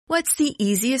What's the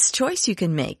easiest choice you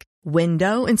can make?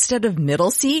 Window instead of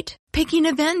middle seat? Picking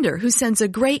a vendor who sends a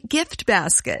great gift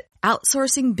basket?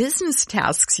 Outsourcing business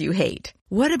tasks you hate?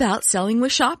 What about selling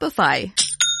with Shopify?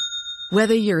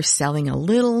 Whether you're selling a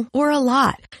little or a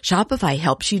lot, Shopify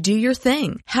helps you do your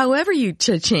thing, however you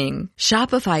cha-ching.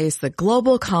 Shopify is the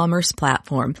global commerce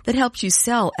platform that helps you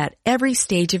sell at every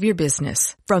stage of your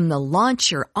business. From the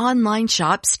launch your online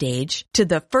shop stage to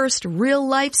the first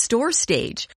real-life store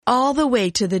stage, all the way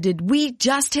to the did we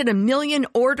just hit 1 million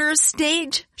orders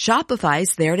stage.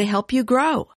 Shopify's there to help you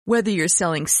grow. Whether you're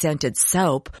selling scented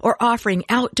soap or offering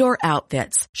outdoor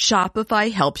outfits,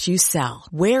 Shopify helps you sell.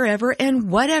 Wherever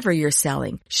and whatever you're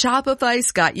selling,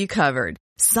 Shopify's got you covered.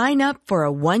 Sign up for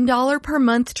a $1 per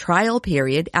month trial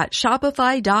period at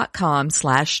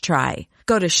shopify.com/try.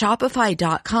 Go to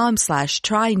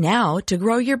shopify.com/try now to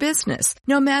grow your business,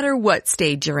 no matter what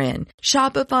stage you're in.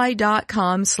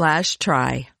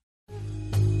 Shopify.com/try.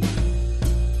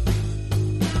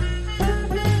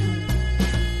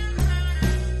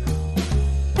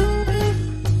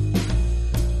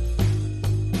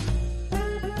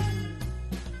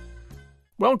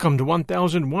 Welcome to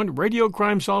 1001 Radio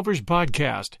Crime Solvers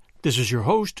Podcast. This is your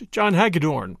host, John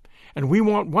Hagedorn, and we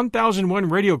want 1001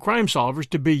 Radio Crime Solvers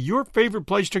to be your favorite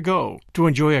place to go to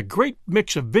enjoy a great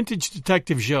mix of vintage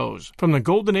detective shows from the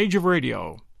golden age of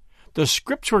radio. The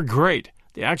scripts were great,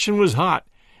 the action was hot,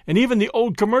 and even the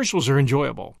old commercials are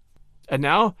enjoyable. And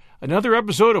now, another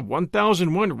episode of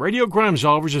 1001 Radio Crime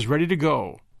Solvers is ready to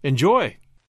go. Enjoy!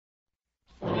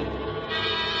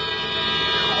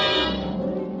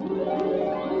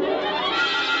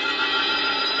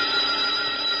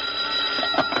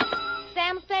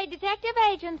 Detective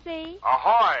Agency.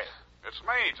 Ahoy! It's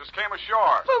me. Just came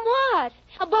ashore. From what?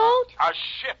 A boat? A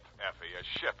ship, Effie, a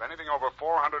ship. Anything over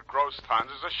 400 gross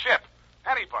tons is a ship.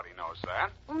 Anybody knows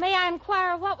that. Well, may I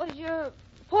inquire what was your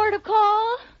port of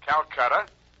call? Calcutta.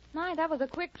 My, that was a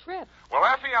quick trip. Well,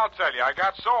 Effie, I'll tell you, I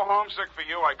got so homesick for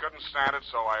you I couldn't stand it,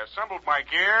 so I assembled my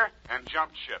gear and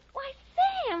jumped ship. Why,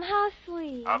 Sam, how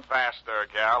sweet. Fast there,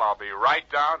 gal. I'll be right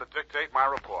down to dictate my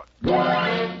report.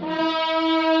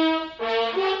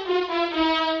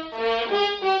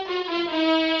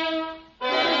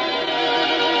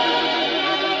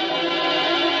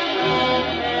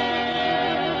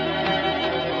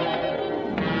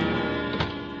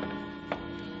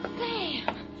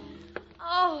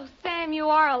 You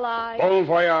are alive. Bon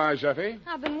voyage, Effie.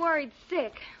 I've been worried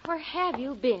sick. Where have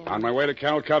you been? On my way to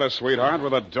Calcutta, sweetheart, where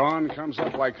the dawn comes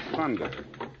up like thunder.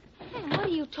 Sam, what are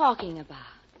you talking about?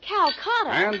 Calcutta?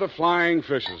 And the flying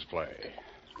fishes play.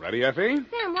 Ready, Effie?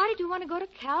 Sam, why did you want to go to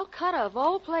Calcutta, of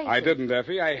all places? I didn't,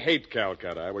 Effie. I hate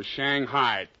Calcutta. I was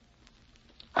Shanghai.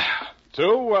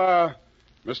 To,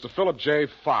 Mr. Philip J.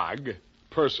 Fogg,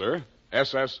 purser,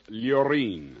 SS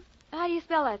Lurene. How do you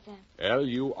spell that, Sam?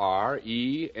 Lurene.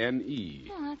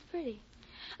 Oh, that's pretty.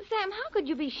 Sam, how could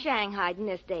you be shanghaied in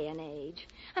this day and age?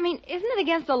 I mean, isn't it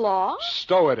against the law?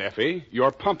 Stow it, Effie.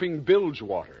 You're pumping bilge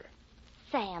water.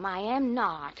 Sam, I am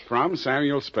not. From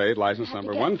Samuel Spade, license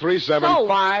number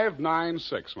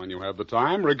 137596, when you have the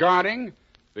time, regarding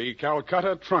the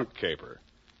Calcutta trunk caper.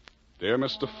 Dear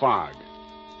Mr. Fogg,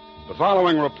 the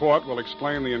following report will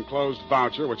explain the enclosed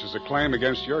voucher, which is a claim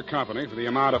against your company for the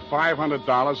amount of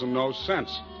 $500 and no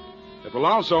cents. It will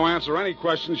also answer any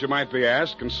questions you might be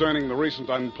asked concerning the recent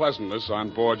unpleasantness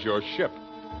on board your ship.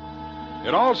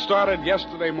 It all started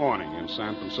yesterday morning in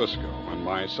San Francisco when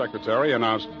my secretary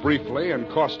announced briefly and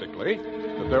caustically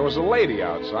that there was a lady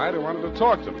outside who wanted to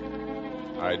talk to me.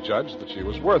 I judged that she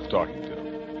was worth talking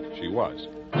to. She was.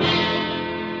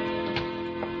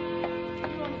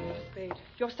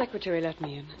 Your secretary let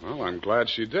me in. Well, I'm glad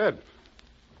she did.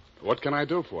 What can I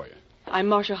do for you? I'm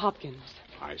Marcia Hopkins.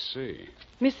 I see.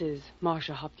 Mrs.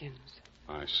 Marcia Hopkins.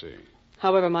 I see.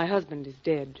 However, my husband is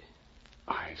dead.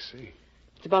 I see.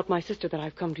 It's about my sister that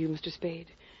I've come to you, Mr. Spade.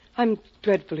 I'm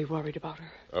dreadfully worried about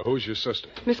her. Who's your sister?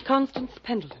 Miss Constance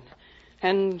Pendleton.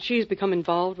 And she's become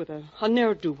involved with a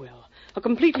ne'er-do-well, a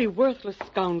completely worthless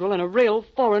scoundrel, and a real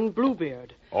foreign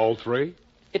bluebeard. All three?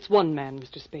 It's one man,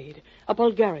 Mr. Spade, a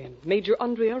Bulgarian, Major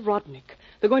Andrea Rodnik.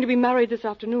 They're going to be married this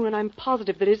afternoon, and I'm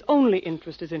positive that his only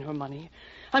interest is in her money.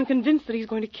 I'm convinced that he's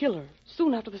going to kill her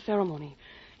soon after the ceremony.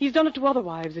 He's done it to other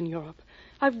wives in Europe.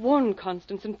 I've warned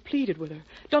Constance and pleaded with her,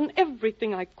 done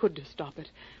everything I could to stop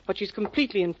it. But she's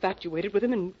completely infatuated with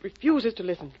him and refuses to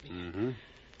listen to me. Mm-hmm.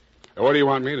 What do you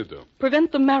want me to do?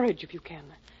 Prevent the marriage if you can.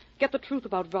 Get the truth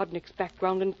about Rodnik's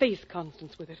background and face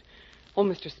Constance with it. Oh,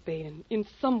 Mr. Spade, in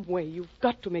some way you've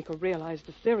got to make her realize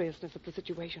the seriousness of the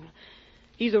situation.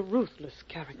 He's a ruthless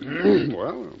character.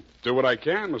 Well, do what I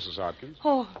can, Mrs. Hopkins.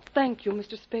 Oh, thank you,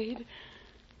 Mr. Spade.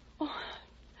 Oh,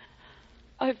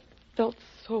 felt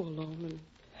so alone and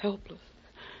helpless.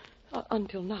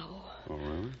 Until now. Oh,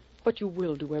 really? But you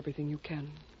will do everything you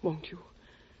can, won't you?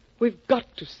 We've got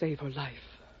to save her life.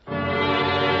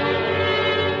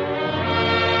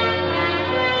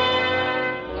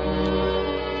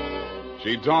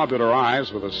 She daubed at her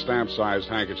eyes with a stamp-sized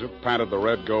handkerchief, patted the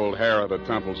red gold hair of her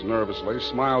temples nervously,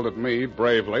 smiled at me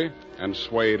bravely, and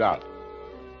swayed out.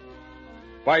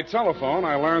 By telephone,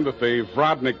 I learned that the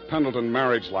Vrodnik-Pendleton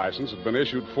marriage license had been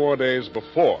issued 4 days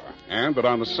before, and that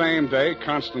on the same day,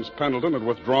 Constance Pendleton had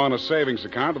withdrawn a savings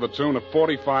account to the tune of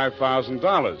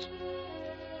 $45,000.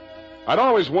 I'd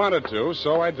always wanted to,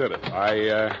 so I did it.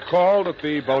 I called at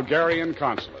the Bulgarian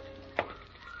consulate.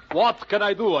 What can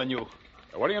I do on you?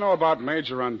 What do you know about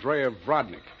Major Andrei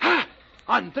Vrodnik? Ha!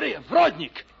 Andrei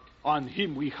Vrodnik! On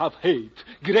him we have hate,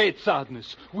 great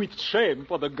sadness, with shame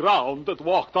for the ground that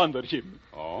walked under him.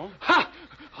 Oh? Ha!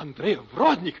 Andrei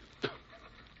Vrodnik!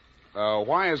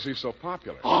 Why is he so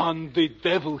popular? On the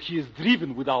devil he is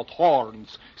driven without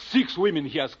horns. 6 women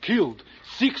he has killed.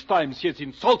 6 times he has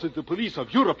insulted the police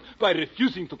of Europe by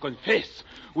refusing to confess.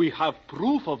 We have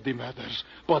proof of the murders,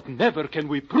 but never can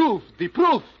we prove the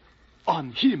proof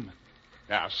on him.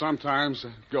 Yeah, sometimes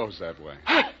it goes that way.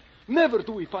 Ha! Never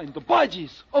do we find the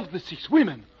bodies of the 6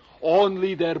 women.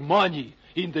 Only their money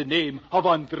in the name of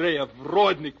Andrei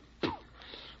Vrodnik.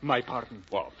 My pardon.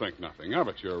 Well, think nothing of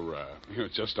it. You're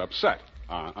just upset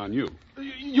on you.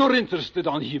 You're interested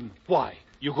on him. Why?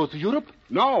 You go to Europe?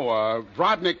 No,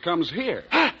 Vrodnik comes here.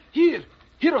 Ah, here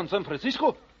on San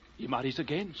Francisco. He marries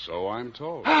again. So I'm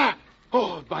told. Ah!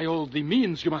 Oh, by all the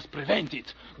means, you must prevent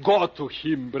it. Go to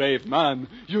him, brave man.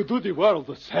 You do the world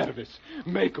a service.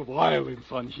 Make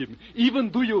violence on him. Even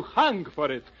do you hang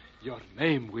for it. Your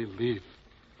name will live.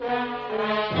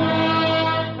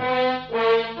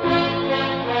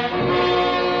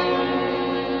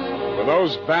 With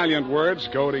those valiant words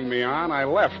goading me on, I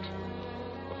left.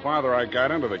 The farther I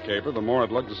got into the caper, the more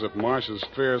it looked as if Marcia's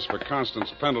fears for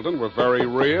Constance Pendleton were very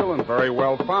real and very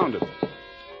well-founded.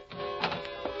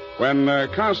 When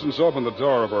Constance opened the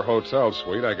door of her hotel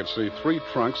suite, I could see 3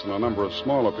 trunks and a number of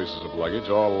smaller pieces of luggage,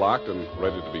 all locked and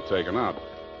ready to be taken out.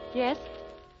 Yes?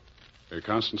 Hey,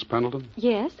 Constance Pendleton?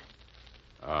 Yes?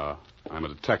 I'm a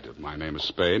detective. My name is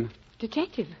Spade.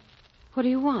 Detective? What do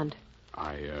you want?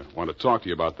 I want to talk to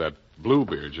you about that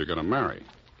Bluebeard you're going to marry.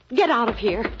 Get out of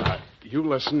here. You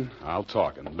listen, I'll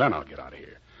talk, and then I'll get out of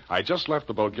here. I just left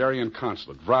the Bulgarian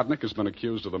consulate. Vrodnik has been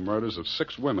accused of the murders of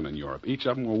 6 women in Europe. Each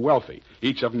of them were wealthy.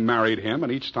 Each of them married him,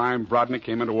 and each time Vrodnik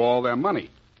came into all their money.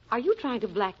 Are you trying to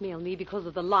blackmail me because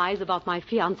of the lies about my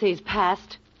fiancé's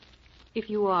past? If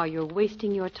you are, you're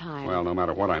wasting your time. Well, no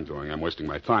matter what I'm doing, I'm wasting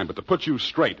my time. But to put you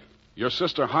straight, your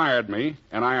sister hired me,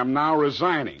 and I am now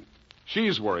resigning.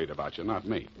 She's worried about you, not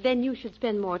me. Then you should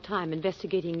spend more time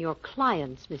investigating your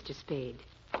clients, Mr. Spade.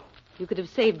 You could have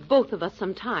saved both of us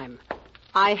some time.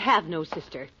 I have no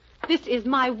sister. This is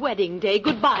my wedding day.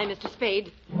 Goodbye, Mr.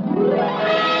 Spade.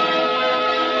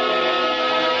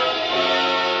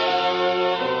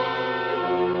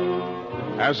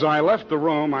 As I left the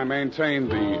room, I maintained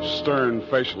the stern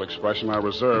facial expression I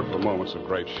reserved for moments of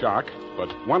great shock. But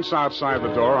once outside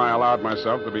the door, I allowed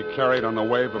myself to be carried on the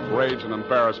wave of rage and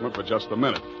embarrassment for just a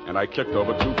minute, and I kicked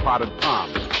over 2 potted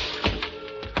palms.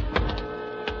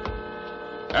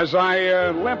 As I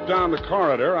limped down the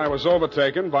corridor, I was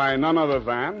overtaken by none other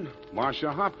than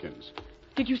Marcia Hopkins.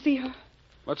 Did you see her?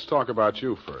 Let's talk about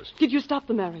you first. Did you stop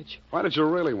the marriage? Why did you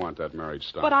really want that marriage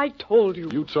stopped? But I told you.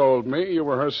 You told me you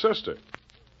were her sister.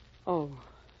 Oh.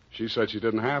 She said she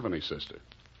didn't have any sister.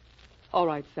 All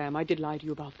right, Sam, I did lie to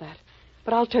you about that.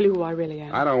 But I'll tell you who I really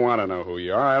am. I don't want to know who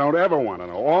you are. I don't ever want to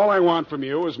know. All I want from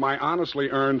you is my honestly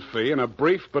earned fee and a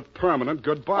brief but permanent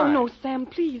goodbye. Oh, no, Sam,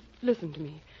 please, listen to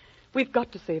me. We've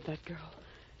got to save that girl.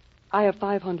 I have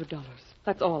 $500.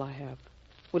 That's all I have.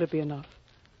 Would it be enough?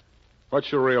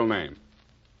 What's your real name?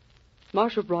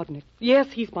 Marshal Brodnick. Yes,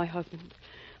 he's my husband.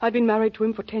 I've been married to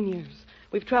him for 10 years.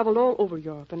 We've traveled all over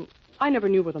Europe, and I never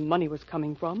knew where the money was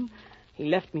coming from. He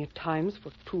left me at times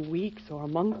for 2 weeks or a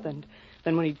month, and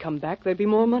then when he'd come back, there'd be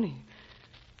more money.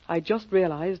 I just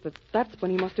realized that that's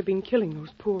when he must have been killing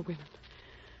those poor women.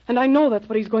 And I know that's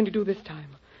what he's going to do this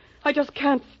time. I just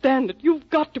can't stand it. You've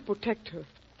got to protect her.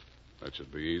 That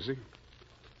should be easy.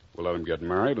 We'll let him get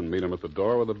married and meet him at the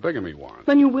door with a bigamy warrant.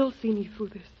 Then you will see me through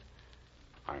this.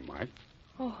 I might.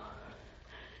 Oh.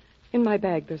 In my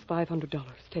bag, there's $500.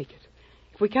 Take it.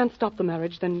 If we can't stop the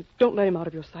marriage, then don't let him out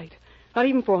of your sight. Not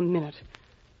even for a minute.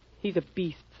 He's a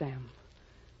beast, Sam.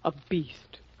 A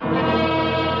beast.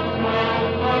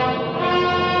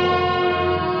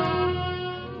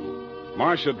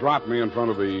 Marcia dropped me in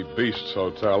front of the Beasts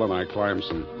Hotel, and I climbed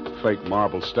some fake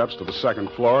marble steps to the second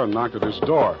floor and knocked at his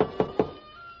door.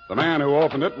 The man who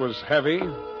opened it was heavy,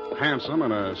 handsome,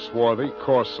 in a swarthy,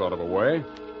 coarse sort of a way,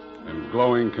 and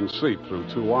glowing conceit through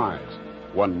two eyes,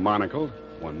 one monocled,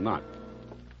 one not.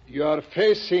 You are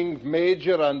facing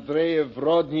Major Andrei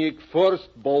Vrodnik, 1st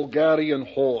Bulgarian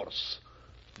Horse.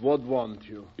 What want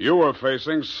you? You were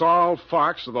facing Saul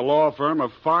Fox of the law firm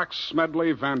of Fox,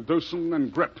 Smedley, Van Dusen,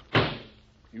 and Grip.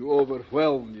 You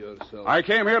overwhelmed yourself. I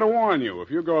came here to warn you. If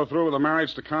you go through with the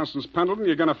marriage to Constance Pendleton,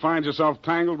 you're going to find yourself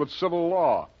tangled with civil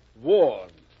law. Warn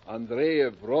Andrei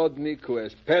Vrodnik, who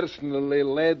has personally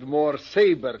led more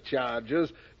saber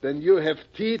charges than you have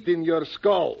teeth in your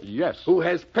skull. Yes. Who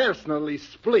has personally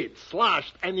split,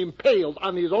 slashed, and impaled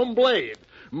on his own blade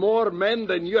more men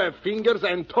than you have fingers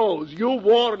and toes. You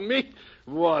warn me?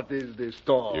 What is this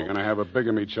talk? You're going to have a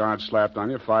bigamy charge slapped on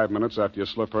you 5 minutes after you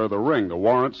slip her the ring. The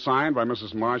warrant signed by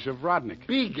Mrs. Marcia Vrodnik.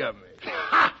 Bigamy?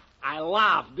 Ha! I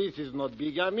laugh. This is not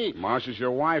bigamy. Marcia's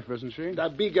your wife, isn't she?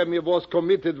 That bigamy was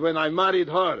committed when I married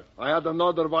her. I had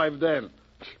another wife then.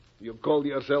 You call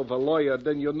yourself a lawyer,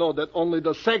 then you know that only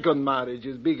the second marriage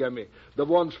is bigamy. The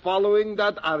ones following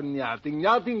that are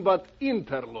nothing but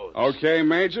interludes. Okay,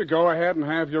 Major, go ahead and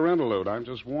have your interlude. I'm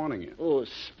just warning you. Oh,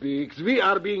 speaks. We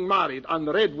are being married on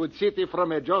Redwood City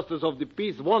from a justice of the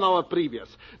peace 1 hour previous.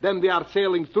 Then we are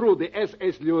sailing through the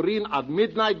SS Lurin at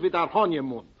midnight with our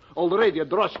honeymoon. Already a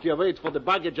droshky waits for the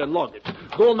baggage and luggage.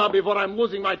 Go now before I'm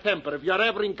losing my temper. If you're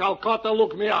ever in Calcutta,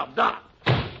 look me up. Da!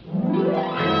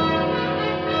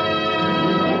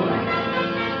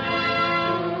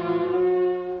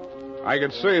 I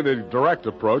could see the direct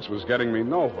approach was getting me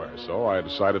nowhere, so I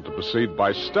decided to proceed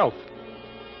by stealth.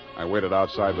 I waited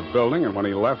outside the building, and when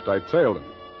he left, I tailed him.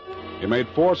 He made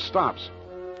 4 stops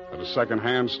at a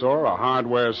second-hand store, a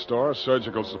hardware store, a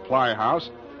surgical supply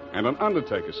house, and an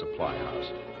undertaker supply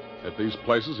house. At these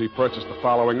places, he purchased the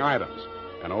following items: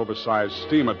 an oversized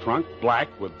steamer trunk, black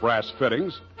with brass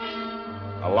fittings,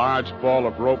 a large ball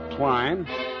of rope twine,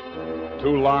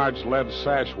 2 large lead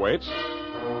sash weights,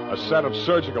 a set of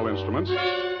surgical instruments,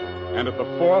 and at the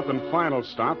 4th and final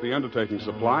stop, the undertaking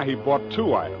supply, he bought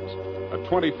 2 items: a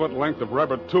 20-foot length of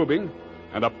rubber tubing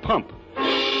and a pump.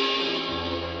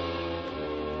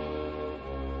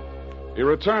 He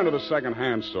returned to the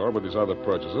second-hand store with his other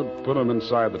purchases, put them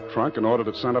inside the trunk, and ordered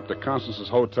it sent up to Constance's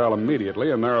hotel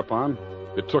immediately, and thereupon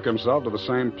it took himself to the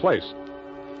same place.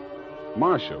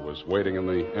 Marcia was waiting in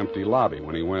the empty lobby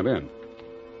when he went in.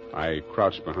 I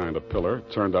crouched behind a pillar,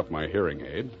 turned up my hearing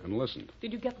aid, and listened.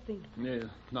 Did you get the thing? Yeah.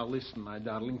 Now listen, my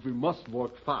darling. We must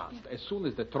work fast. As soon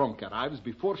as the trunk arrives,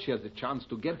 before she has a chance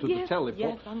to get to the telephone.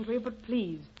 Yes, Andre, but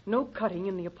please, no cutting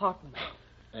in the apartment.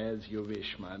 As you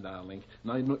wish, my darling.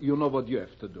 Now, you know what you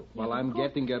have to do. While I'm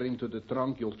getting her into the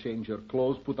trunk, you'll change her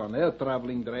clothes, put on her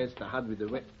traveling dress, the hat with the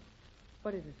wet...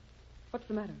 What is it? What's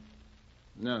the matter?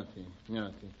 Nothing.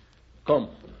 Come,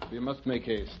 we must make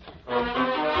haste.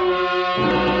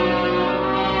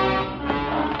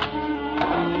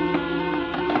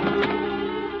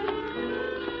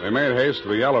 They made haste to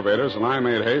the elevators, and I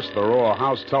made haste to the row of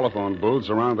house telephone booths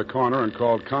around the corner and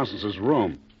called Constance's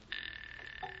room.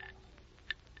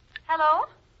 Hello?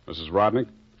 Mrs. Rodnick?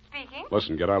 Speaking.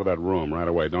 Listen, get out of that room right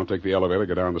away. Don't take the elevator.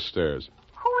 Go down the stairs.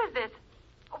 Who is this?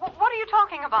 What are you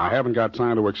talking about? I haven't got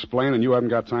time to explain, and you haven't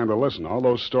got time to listen. All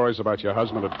those stories about your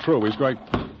husband are true. He's going...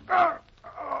 Hello?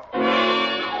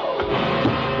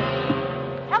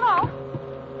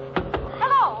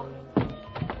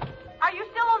 Are you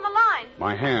still on the line?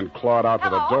 My hand clawed out to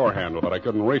the door handle, but I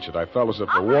couldn't reach it. I felt as if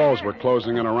the walls were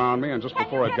closing in around me, and just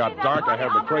before it got dark, I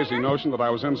had the crazy notion that I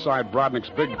was inside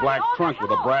Brodnick's big black trunk with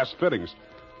the brass fittings.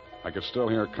 I could still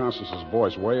hear Constance's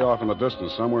voice way off in the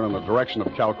distance, somewhere in the direction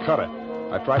of Calcutta.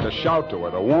 I tried to shout to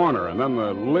her, to warn her, and then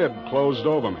the lid closed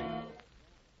over me.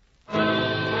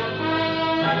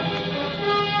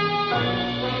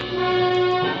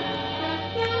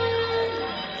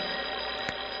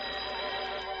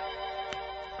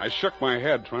 I shook my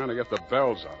head, trying to get the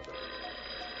bells out of it.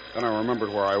 Then I remembered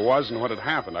where I was and what had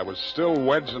happened. I was still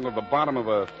wedged into the bottom of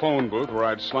the phone booth where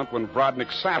I'd slumped when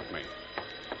Brodnick sapped me.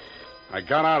 I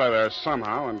got out of there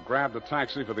somehow and grabbed a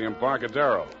taxi for the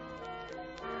Embarcadero.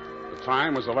 The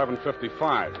time was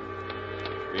 11:55.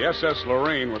 The SS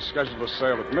Lorraine was scheduled to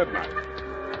sail at midnight.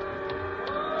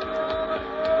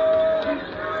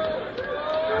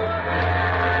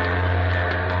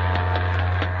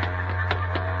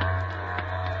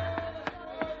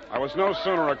 I was no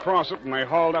sooner across it than they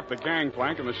hauled up the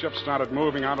gangplank and the ship started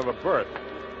moving out of the berth.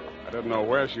 I didn't know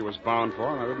where she was bound for,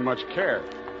 and I didn't much care.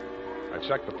 I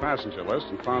checked the passenger list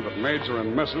and found that Major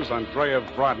and Mrs. Andrea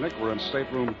Vrodnik were in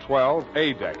stateroom 12,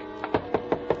 A deck.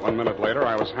 1 minute later,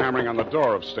 I was hammering on the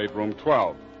door of stateroom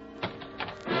 12.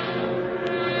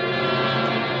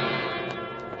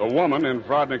 The woman in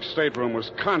Vrodnik's stateroom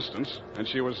was Constance, and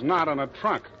she was not in a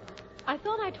trunk. I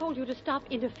thought I told you to stop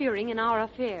interfering in our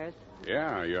affairs.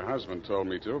 Yeah, your husband told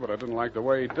me to, but I didn't like the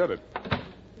way he did it.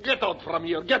 Get out from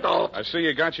here. Get out. I see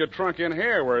you got your trunk in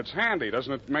here where it's handy.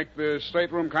 Doesn't it make the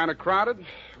stateroom kind of crowded?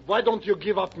 Why don't you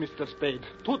give up, Mr. Spade?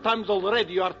 2 times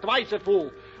already, you are twice a fool.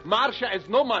 Marcia has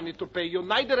no money to pay you,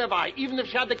 neither have I, even if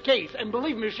she had the case. And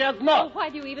believe me, she has Oh, not.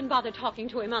 why do you even bother talking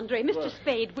to him, Andre? Mr.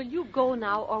 Spade, will you go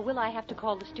now, or will I have to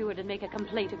call the steward and make a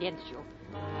complaint against you?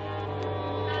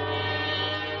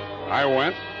 I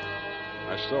went.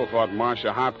 I still thought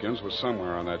Marcia Hopkins was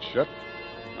somewhere on that ship.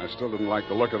 I still didn't like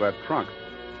the look of that trunk.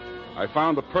 I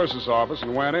found the purser's office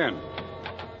and went in.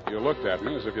 You looked at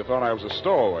me as if you thought I was a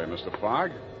stowaway, Mr. Fogg,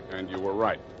 and you were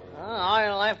right.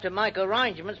 I'll have to make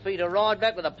arrangements for you to ride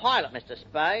back with a pilot, Mr.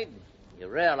 Spade. You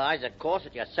realize, of course,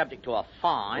 that you're subject to a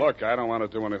fine. Look, I don't want to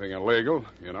do anything illegal.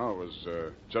 You know, it was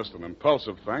just an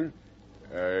impulsive thing.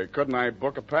 Couldn't I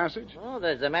book a passage? Oh,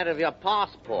 there's the matter of your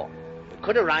passport. We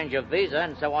could arrange your visa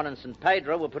and so on in St.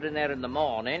 Pedro. We'll put in there in the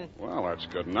morning. Well, that's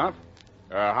good enough.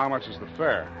 How much is the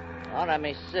fare? Oh, let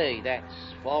me see. That's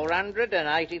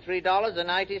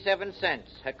 $483.87,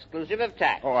 exclusive of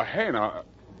tax. Oh, hey, now,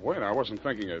 wait, I wasn't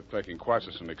thinking of taking quite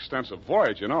such an extensive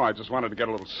voyage, you know. I just wanted to get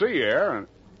a little sea air and...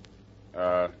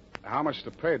 how much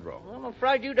to Pedro? I'm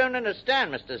afraid you don't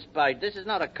understand, Mr. Spade. This is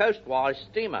not a coastwise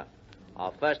steamer.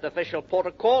 Our first official port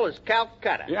of call is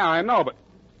Calcutta. Yeah, I know, but...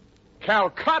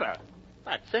 Calcutta?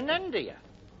 That's in India.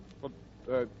 Well,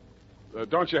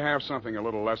 don't you have something a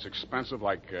little less expensive,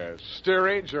 like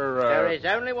steerage or... There is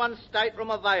only one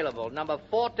stateroom available, number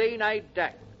 14A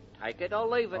deck. Take it or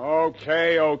leave it.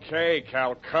 Okay,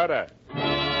 Calcutta.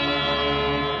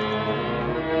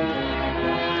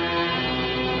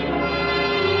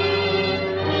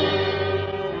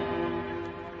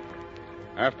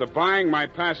 After buying my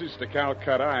passage to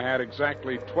Calcutta, I had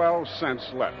exactly 12 cents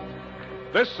left.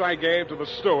 This I gave to the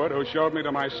steward who showed me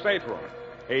to my stateroom.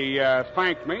 He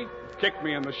thanked me, kicked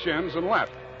me in the shins, and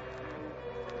left.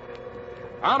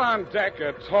 Out on deck,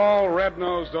 a tall,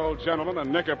 red-nosed old gentleman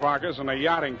in knickerbockers and a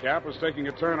yachting cap was taking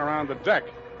a turn around the deck.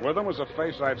 With him was a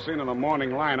face I'd seen in the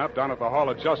morning lineup down at the Hall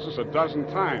of Justice a dozen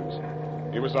times.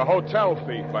 He was a hotel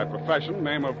thief by profession,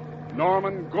 name of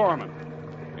Norman Gorman.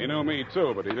 He knew me,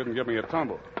 too, but he didn't give me a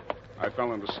tumble. I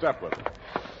fell into step with him.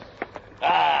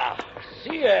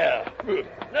 Sea air.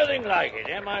 Nothing like it,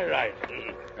 am I right?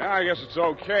 Yeah, I guess it's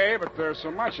okay, but there's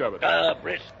so much of it.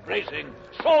 Brisk, bracing,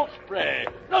 salt spray.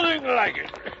 Nothing like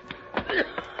it.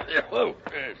 Oh,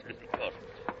 yes, of course.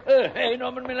 Hey,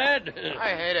 Norman, my lad.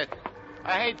 I hate it.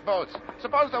 I hate boats.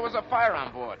 Suppose there was a fire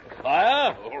on board.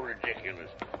 Fire? Oh, ridiculous.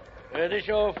 This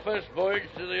your first voyage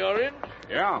to the Orient?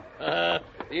 Yeah.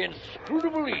 The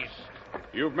inscrutable East.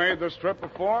 You've made this trip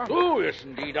before? Oh, yes,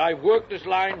 indeed. I've worked this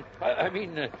line.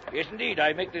 Yes, indeed.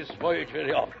 I make this voyage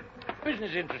very often.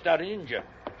 Business interest out in India.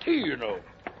 Tea, you know.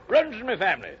 Runs in my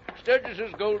family.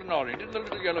 Sturgis's Golden Orient in the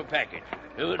little yellow package.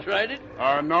 Ever tried it?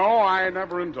 No, I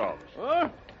never indulged. Huh?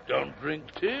 Don't drink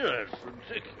tea. That's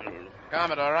ridiculous.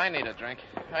 Commodore, I need a drink.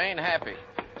 I ain't happy.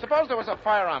 Suppose there was a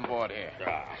fire on board here.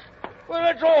 Well,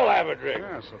 let's all have a drink.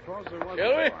 Yeah, suppose there was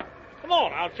Shall a we? fire. Come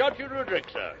on, I'll shot you to a drink,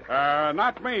 sir.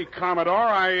 Not me, Commodore.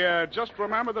 I just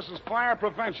remember this is Fire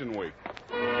Prevention Week.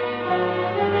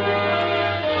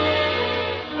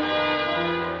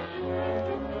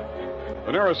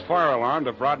 The nearest fire alarm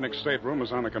to Vrodnik's stateroom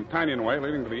was on the companionway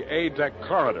leading to the A-deck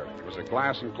corridor. It was a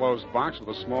glass-enclosed box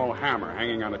with a small hammer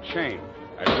hanging on a chain.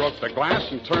 I broke the glass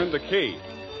and turned the key.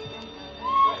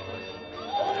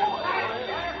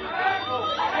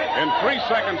 In 3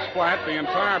 seconds flat, the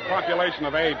entire population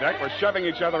of A-deck was shoving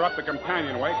each other up the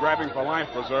companionway, grabbing for life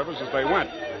preservers as they went.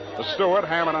 The steward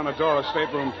hammered on the door of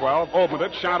stateroom 12, opened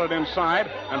it, shouted inside,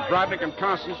 and Vrodnik and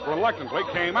Constance reluctantly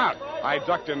came out. I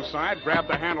ducked inside, grabbed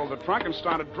the handle of the trunk, and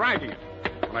started dragging it.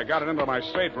 When I got it into my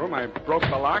stateroom, I broke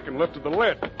the lock and lifted the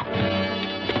lid.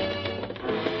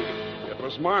 It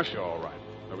was Marcia, all right.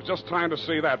 There was just time to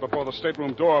see that before the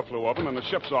stateroom door flew open and the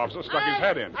ship's officer stuck his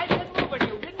head in. I didn't move at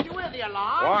you. Didn't you hear the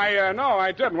alarm? Why, no,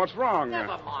 I didn't. What's wrong?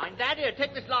 Never mind that. Here,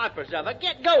 take this life preserver.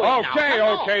 Get going now. Okay, Come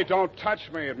on. okay. Don't touch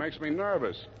me. It makes me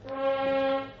nervous.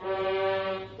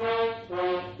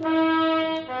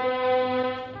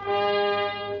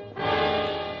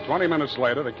 20 minutes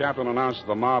later, the captain announced to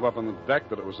the mob up on the deck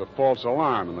that it was a false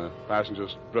alarm, and the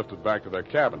passengers drifted back to their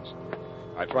cabins.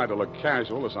 I tried to look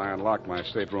casual as I unlocked my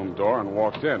stateroom door and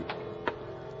walked in.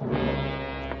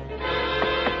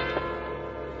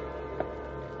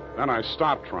 Then I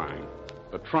stopped trying.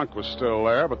 The trunk was still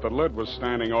there, but the lid was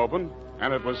standing open,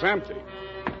 and it was empty.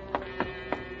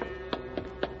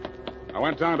 I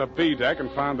went down to B deck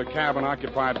and found the cabin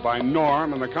occupied by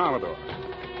Norm and the Commodore.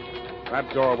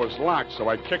 That door was locked, so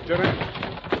I kicked it in.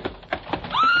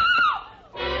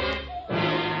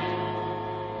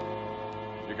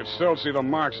 You could still see the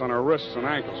marks on her wrists and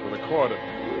ankles where the cord had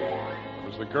been. It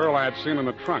was the girl I had seen in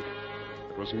the trunk.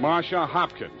 It was Marcia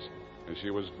Hopkins, and she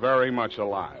was very much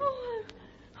alive. Oh,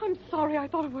 I'm sorry. I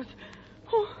thought it was...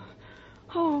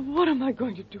 Oh, what am I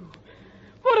going to do?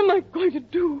 What am I going to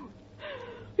do?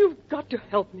 You've got to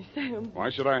help me, Sam.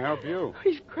 Why should I help you?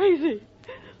 He's crazy.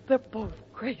 They're both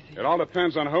crazy. It all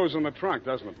depends on who's in the trunk,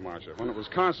 doesn't it, Marcia? When it was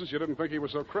Constance, you didn't think he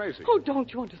was so crazy. Oh,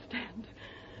 don't you understand?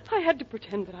 I had to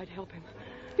pretend that I'd help him.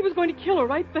 He was going to kill her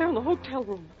right there in the hotel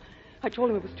room. I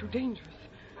told him it was too dangerous.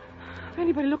 If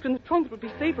anybody looked in the trunk, it would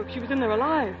be safer if she was in there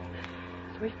alive.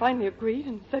 So he finally agreed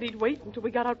and said he'd wait until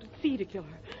we got out to sea to kill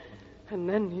her. And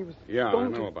then he was I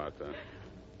know about that.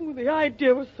 Oh, the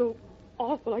idea was so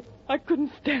awful. I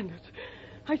couldn't stand it.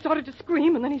 I started to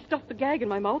scream, and then he stuffed the gag in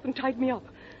my mouth and tied me up.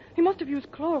 He must have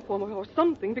used chloroform or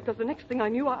something, because the next thing I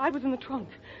knew, I was in the trunk.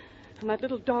 And that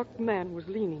little dark man was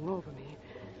leaning over me.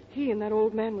 He and that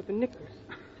old man with the knickers.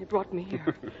 They brought me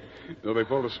here. So they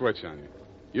pulled a switch on you.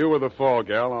 You were the fall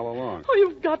gal all along. Oh,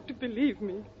 you've got to believe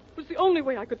me. It was the only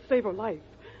way I could save her life.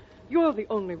 You're the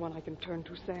only one I can turn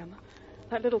to, Sam.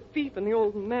 That little thief and the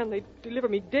old man, they'd deliver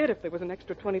me dead if there was an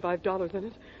extra $25 in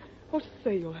it. Oh,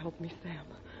 say you'll help me, Sam.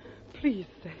 Please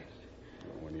say it.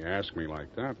 Well, when you ask me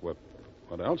like that, what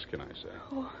else can I say?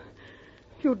 Oh,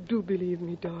 you do believe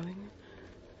me, darling.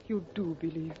 You do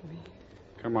believe me.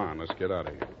 Come on, let's get out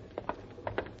of here.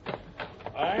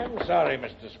 I'm sorry,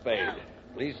 Mr. Spade.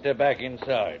 Please step back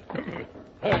inside.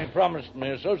 I promised my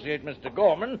associate, Mr.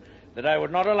 Gorman, that I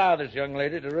would not allow this young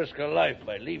lady to risk her life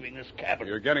by leaving this cabin.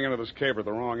 You're getting into this caper at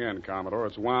the wrong end, Commodore.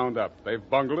 It's wound up. They've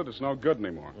bungled it. It's no good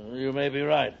anymore. You may be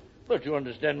right. But you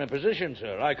understand my position,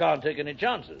 sir. I can't take any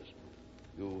chances.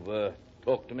 You've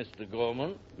talked to Mr.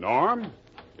 Gorman? Norm?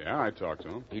 Yeah, I talked to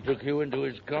him. He took you into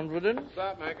his confidence?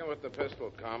 Stop making with the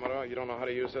pistol, Commodore. You don't know how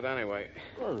to use it anyway.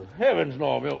 Well, heavens,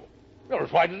 Norm. You're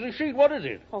as white as a sheet. What is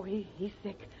it? Oh, he's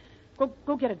sick.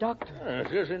 Go get a doctor.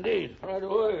 Yes, indeed. Right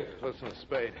away. Listen,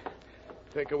 Spade.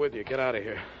 Take her with you. Get out of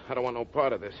here. I don't want no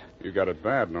part of this. You got it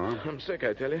bad, Norm. I'm sick,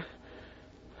 I tell you.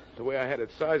 The way I had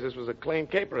it sized, this was a clean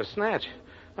caper, a snatch.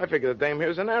 I figured the dame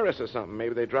here's an heiress or something.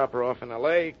 Maybe they drop her off in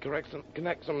L.A.,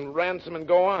 connect some ransom, and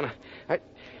go on. I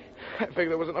figured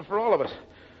there was enough for all of us.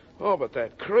 Oh, but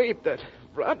that creep, that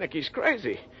Rodnick, he's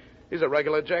crazy. He's a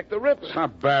regular Jack the Ripper.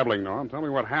 Stop babbling, Norm. Tell me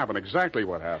what happened, exactly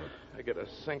what happened. I get a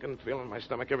sinking feeling in my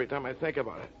stomach every time I think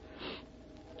about it.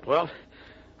 Well,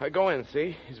 I go in,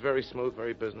 see? He's very smooth,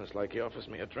 very businesslike. He offers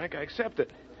me a drink. I accept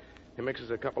it. He mixes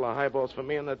a couple of highballs for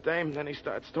me and the dame, then he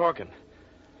starts talking.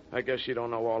 I guess she don't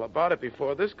know all about it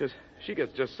before this, because she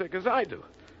gets just sick as I do.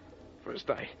 First,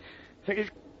 I think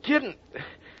he's kidding.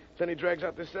 Then he drags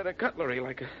out this set of cutlery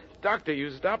like a doctor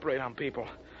uses to operate on people.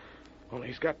 Only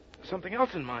he's got something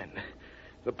else in mind.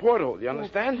 The porthole, you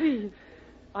understand? Oh, please.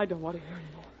 I don't want to hear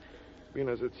anymore. Being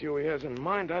as it's you he has in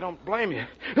mind, I don't blame you.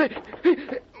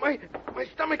 My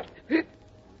stomach.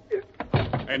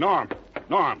 Hey, Norm.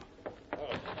 Norm.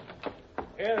 Oh.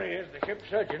 Here he is, the ship's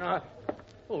surgeon.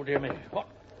 Oh, dear me. What?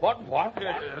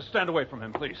 Stand away from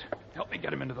him, please. Help me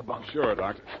get him into the bunk. Sure,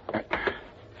 Doctor.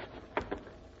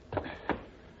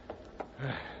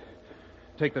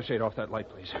 Take the shade off that light,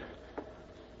 please.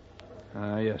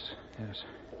 Yes.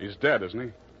 He's dead, isn't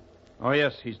he? Oh,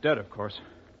 yes, he's dead, of course.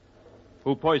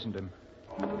 Who poisoned him?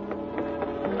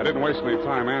 I didn't waste any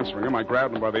time answering him. I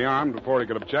grabbed him by the arm. Before he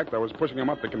could object, I was pushing him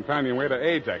up the companionway to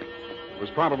A deck. It was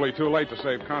probably too late to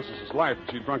save Constance's life if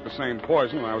she'd drunk the same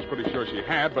poison, and I was pretty sure she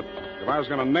had, but if I was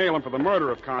going to nail him for the murder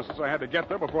of Constance, I had to get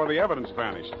there before the evidence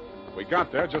vanished. We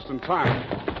got there just in time.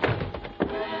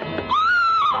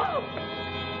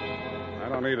 I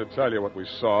don't need to tell you what we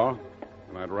saw,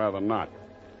 and I'd rather not.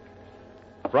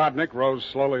 Rodnick rose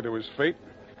slowly to his feet,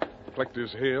 clicked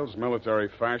his heels military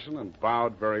fashion, and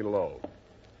bowed very low.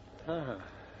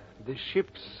 The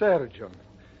ship's surgeon.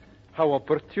 How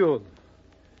opportune.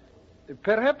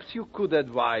 Perhaps you could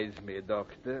advise me,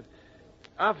 Doctor.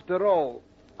 After all,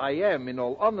 I am, in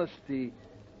all honesty,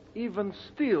 even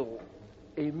still,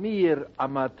 a mere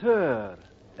amateur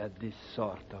at this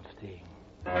sort of thing.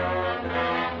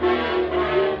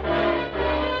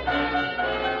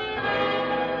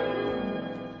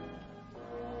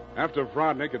 After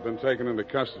Rodnick had been taken into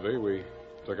custody, we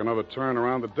took another turn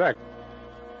around the deck.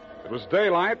 It was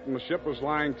daylight, and the ship was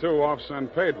lying to off San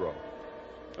Pedro.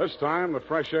 This time, the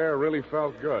fresh air really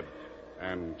felt good.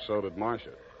 And so did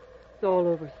Marcia. It's all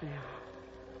over, Sam.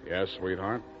 Yes,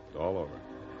 sweetheart, it's all over.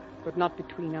 But not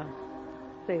between us.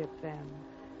 Say it, Sam.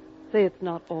 Say it's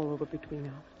not all over between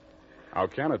us. How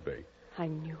can it be? I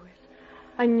knew it.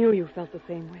 I knew you felt the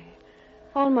same way.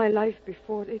 All my life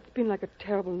before, it's been like a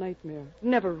terrible nightmare. It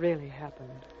never really happened.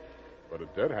 But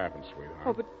it did happen, sweetheart.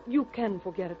 Oh, but you can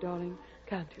forget it, darling,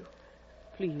 can't you?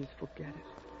 Please forget it.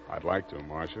 I'd like to,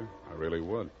 Marcia. I really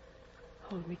would.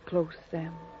 Hold me close,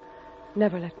 Sam.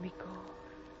 Never let me go.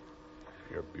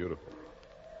 You're beautiful.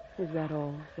 Is that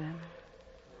all, Sam?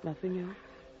 Nothing else?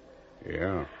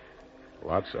 Yeah,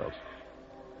 lots else.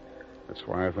 That's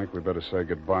why I think we better say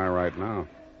goodbye right now.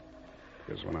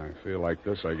 Because when I feel like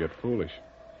this, I get foolish.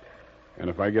 And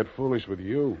if I get foolish with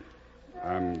you,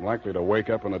 I'm likely to wake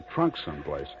up in a trunk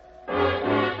someplace.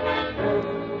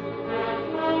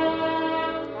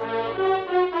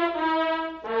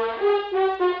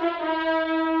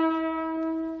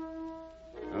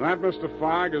 And that, Mr.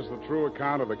 Fogg, is the true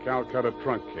account of the Calcutta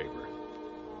trunk caper.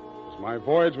 As my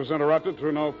voyage was interrupted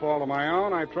through no fault of my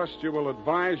own, I trust you will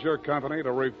advise your company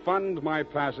to refund my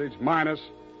passage minus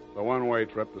the one-way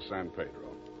trip to San Pedro.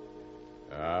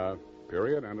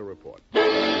 Period, and a report.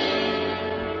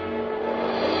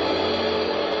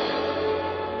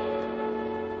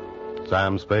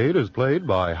 Sam Spade is played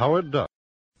by Howard Duck.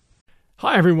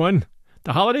 Hi, everyone.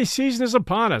 The holiday season is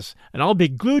upon us, and I'll be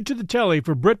glued to the telly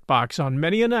for BritBox on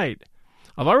many a night.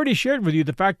 I've already shared with you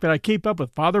the fact that I keep up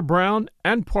with Father Brown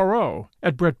and Poirot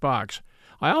at BritBox.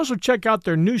 I also check out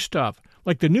their new stuff,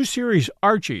 like the new series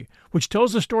Archie, which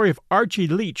tells the story of Archie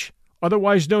Leach,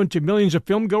 otherwise known to millions of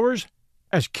filmgoers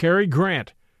as Cary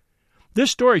Grant. This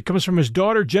story comes from his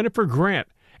daughter Jennifer Grant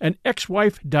and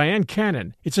ex-wife Diane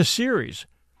Cannon. It's a series.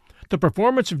 The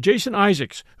performance of Jason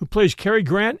Isaacs, who plays Cary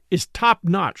Grant, is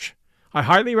top-notch. I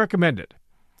highly recommend it.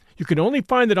 You can only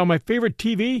find it on my favorite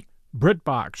TV,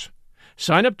 BritBox.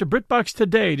 Sign up to BritBox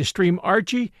today to stream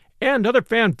Archie and other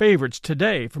fan favorites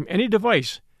today from any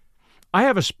device. I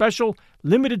have a special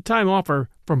limited-time offer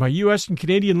for my U.S. and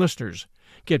Canadian listeners.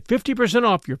 Get 50%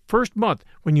 off your first month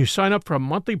when you sign up for a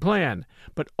monthly plan,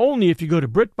 but only if you go to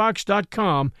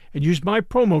BritBox.com and use my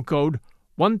promo code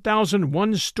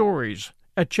 1001stories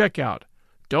at checkout.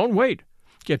 Don't wait.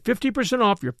 Get 50%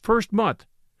 off your first month.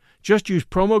 Just use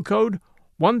promo code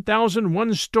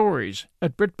 1001stories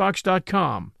at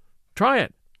BritBox.com. Try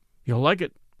it. You'll like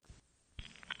it.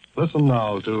 Listen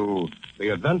now to The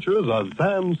Adventures of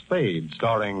Sam Spade,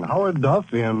 starring Howard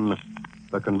Duff in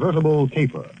The Convertible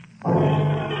Caper.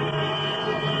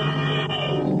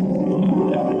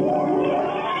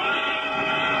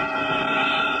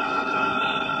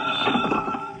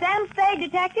 Sam Spade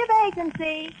Detective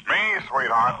Agency. Me,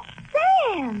 sweetheart.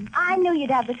 Sam, I knew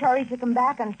you'd have the courage to come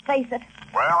back and face it.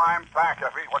 Well, I'm back,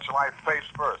 Effie. What shall I face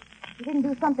first? You didn't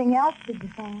do something else, did you,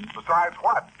 Sam? Besides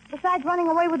what? Besides running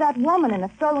away with that woman in a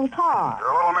stolen car. You're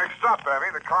a little mixed up,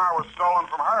 Effie. The car was stolen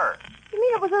from her. You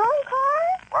mean it was her own car?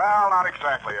 Well, not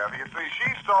exactly, Effie. You see, she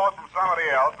stole it from somebody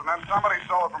else, and then somebody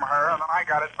stole it from her, and then I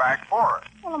got it back for her.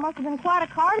 Well, it must have been quite a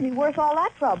car to be worth all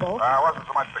that trouble. It wasn't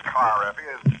so much the car, Effie,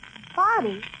 as...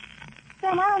 Body?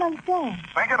 Sam, I don't understand.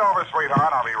 Think it over,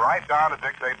 sweetheart. I'll be right down to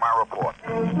dictate my report.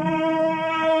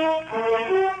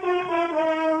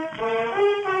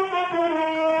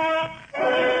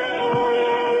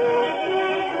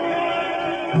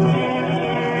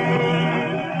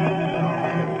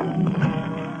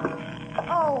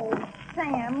 Oh,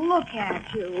 Sam, look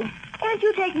at you. Can't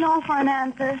you take no for an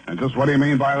answer? And just what do you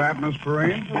mean by that, Miss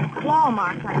Perrine? Claw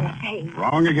marks on your face.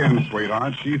 Wrong again,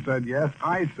 sweetheart. She said yes,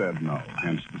 I said no.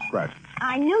 Hence discretion.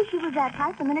 I knew she was that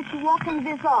type the minute she walked into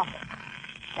this office.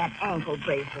 That ankle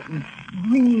bracelet and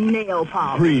green nail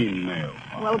polish. Green nail.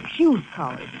 Well, puce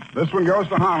colored. This one goes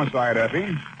to homicide,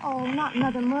 Effie. Oh, not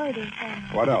another murder, Sam.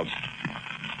 What else?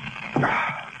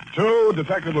 To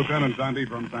Detective Lieutenant Dundee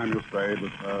from Samuel Spade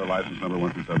with license number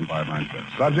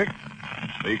 127596. Subject,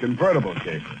 the convertible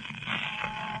caper.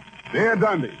 Dear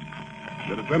Dundee,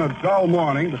 it had been a dull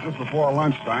morning, but just before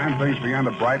lunchtime, things began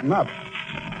to brighten up.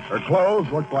 Her clothes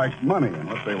looked like money, and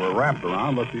what they were wrapped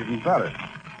around looked even better.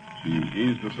 She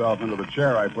eased herself into the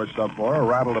chair I pushed up for her,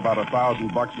 rattled about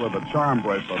 $1,000 worth of charm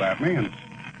bracelet at me, and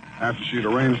after she'd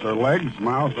arranged her legs,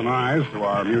 mouth, and eyes to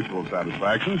our mutual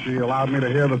satisfaction, she allowed me to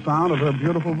hear the sound of her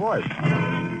beautiful voice.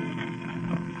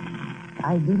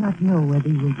 I do not know whether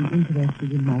you will be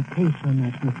interested in my case or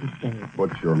not, Mr. Spade.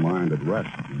 Put your mind at rest,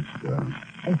 Miss Estrada.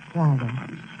 Estrada.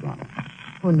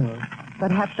 Who knows?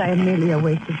 Perhaps I am merely a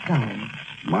waste of time.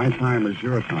 My time is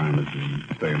your time as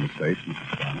you stay in the States,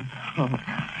 Mrs. Estrada. Oh,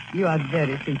 you are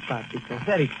very simpatico,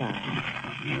 very kind.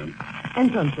 Yes.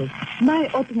 Entonces, my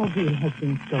automobile has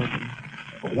been stolen.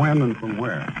 When and from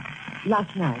where?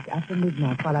 Last night, after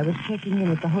midnight, while I was checking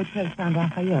in at the Hotel San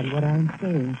Rafael, where I am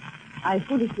staying, I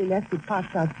foolishly left it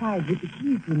parked outside with the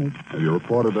keys in it. Have you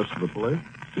reported this to the police?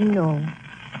 No.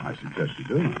 I suggest you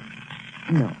do.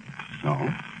 No.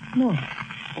 No? No.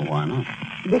 Well, why not?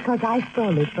 Because I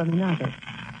stole it from another.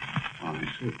 Oh, I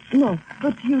see. No,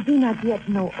 but you do not yet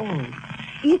know all.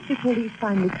 If the police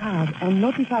find the car and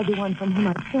notify the one from whom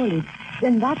I stole it,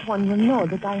 then that one will know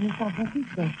that I am in San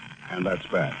Francisco. And that's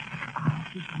bad.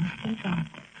 He can't say that.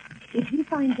 If he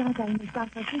finds out I am in San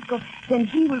Francisco, then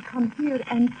he will come here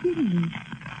and kill me.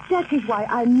 That is why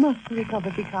I must recover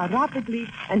the car rapidly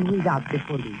and without the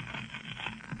police.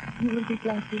 You will be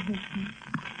glad to help me.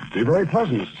 Be very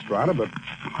pleasant, Mrs. Strata, but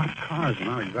hot cars are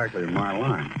not exactly in my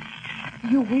line.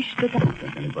 You wish that I don't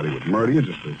think anybody would murder you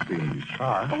just for stealing his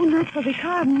car. Oh, not for the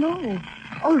car, no.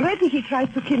 Already he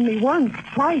tried to kill me once,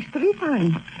 twice, 3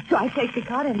 times. So I take the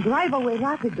car and drive away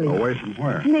rapidly. Away from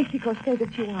where? Mexico State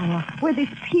of Chihuahua, where this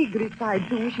pig resides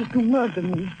who wishes to murder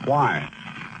me. Why?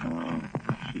 Oh,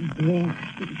 he drinks.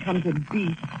 He becomes a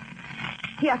beast.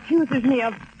 He accuses me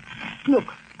of...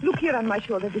 Look here on my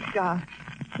shoulder, the scar.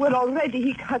 Well, already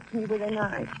he cuts me with a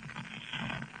knife.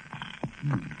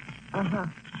 Uh-huh.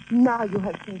 Now you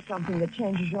have seen something that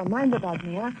changes your mind about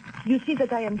me, huh? You see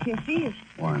that I am sincere.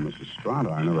 Why, Mrs.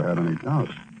 Strata, I never had any doubt.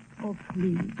 Oh,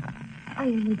 please. I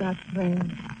am without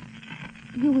friends.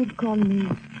 You would call me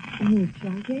Nietzsche,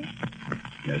 okay?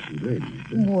 Yes, indeed.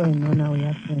 Bueno, now we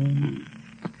are friends.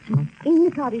 In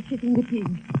the car is sitting the pig.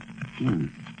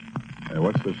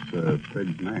 What's this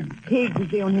pig's name? Pig is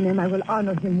the only name I will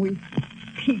honor him with.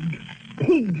 Pig.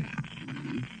 Pig.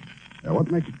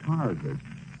 What makes a car this?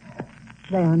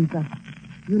 Leandra.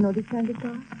 You know this kind of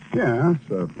car? Yeah, it's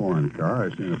a foreign car.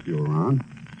 I've seen a few around.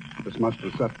 This must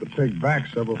have set the pig back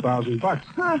several $1,000.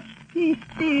 Huh, he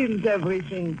steals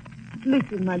everything.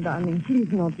 Listen, my darling,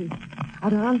 please notice.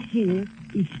 Around here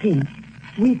is pink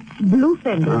with blue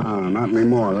fenders. Not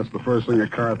anymore. That's the first thing a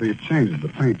car thief changes, the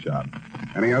paint job.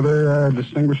 Any other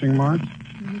distinguishing marks?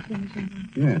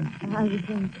 Yeah. I would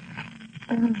think.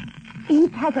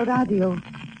 It has a radio.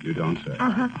 You don't say.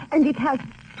 And it has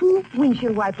 2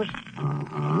 windshield wipers.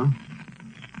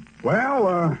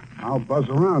 Well, I'll buzz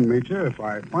around, meet you. If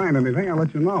I find anything, I'll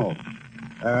let you know.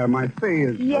 My fee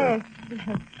is... Yes.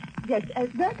 Yes,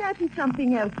 that is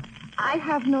something else. I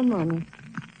have no money.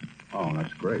 Oh,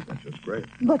 that's great. That's just great.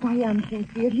 But I am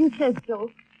sincere. You said so.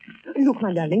 Look,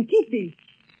 my darling, keep this.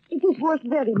 It is worth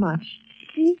very much.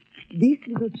 See? This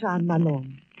little charm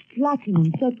alone.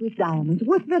 Platinum set with diamonds.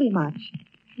 Worth very much.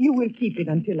 You will keep it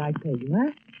until I pay you,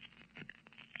 huh?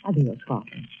 Adios, Father.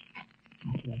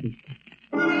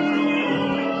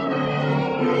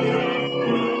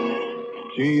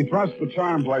 She thrust the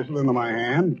charm bracelet into my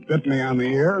hand, bit me on the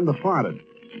ear, and departed.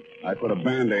 I put a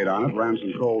Band-Aid on it, ran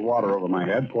some cold water over my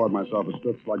head, poured myself a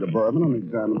stiff slug of bourbon, and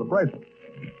examined the bracelet.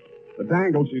 The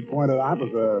dangle she pointed out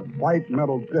was a white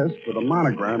metal disc with a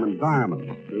monogram in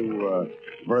diamonds, 2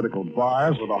 vertical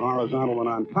bars with a horizontal one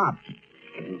on top.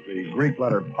 It was the Greek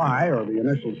letter pi or the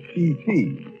initials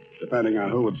PT, depending on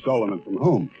who had stolen it from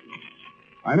whom.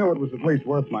 I knew it was at least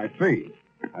worth my fee.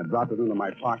 I dropped it into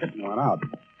my pocket and went out.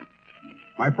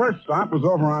 My first stop was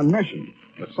over on Mission.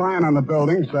 The sign on the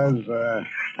building says,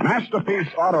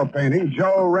 Masterpiece Auto Painting,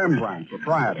 Joe Rembrandt,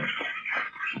 proprietor.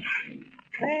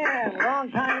 Sam, long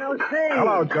time no see.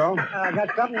 Hello, Joe.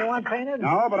 Got something you want painted?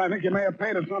 No, but I think you may have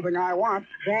painted something I want.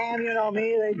 Sam, you know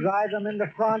me. They drive them in the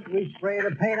front, we spray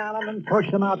the paint on them, and push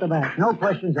them out the back. No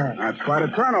questions asked. That's quite a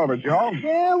turnover, Joe.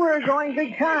 Yeah, we're going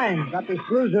big time. Got the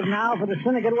exclusive now for the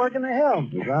syndicate work in the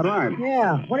hills. Is that right?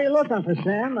 Yeah. What are you looking for,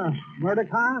 Sam? A murder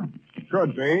car?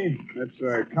 Could be. It's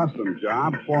a custom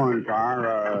job, foreign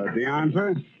car,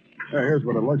 Deonza. Here's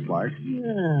what it looks like.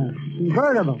 Yeah,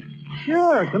 convertible.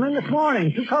 Sure, come in this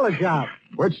morning. 2-color job.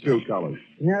 Which 2 colors?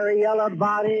 Canary yellow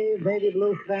body, baby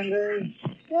blue fenders.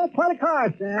 Yeah, quite a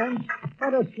car, Sam.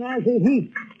 Quite a snazzy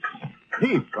heap.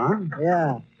 Heap, huh?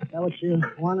 Yeah. Is that what you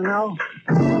want to know?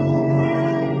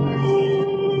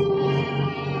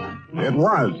 It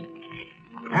was.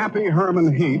 Happy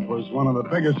Herman Heap was one of the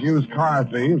biggest used car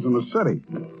thieves in the city.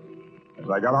 As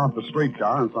I got off the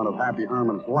streetcar in front of Happy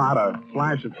Herman's lot, a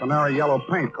flash of canary yellow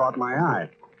paint caught my eye.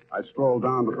 I strolled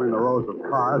down between the rows of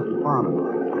cars and found it.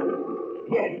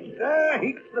 Yes, sir.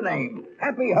 Heap's the name.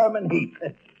 Happy Herman Heap.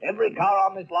 Every car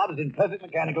on this lot is in perfect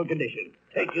mechanical condition.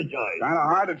 Take your choice. Kind of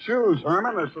hard to choose,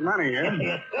 Herman. There's so many here.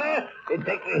 Yes, sir. It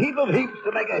takes a heap of heaps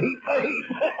to make a heap a heap.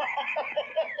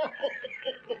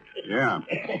 Yeah.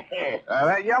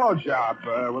 That yellow job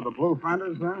with the blue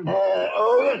fenders, huh?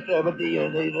 Yes, sir, but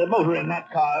the motor in that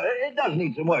car, it does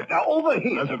need some work. Now, over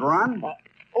here... Does it run?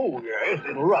 Oh, yes,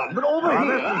 it'll run. But over Now,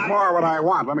 here... this is more what I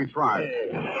want. Let me try.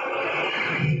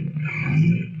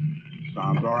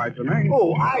 Sounds all right to me.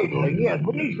 Oh, idling, yes,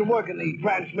 but needs some work in the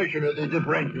transmission of the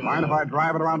differential. Mind if I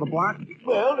drive it around the block?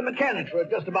 Well, the mechanics were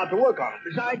just about to work on it.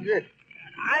 Besides,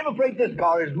 I'm afraid this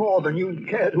car is more than you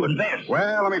care to invest.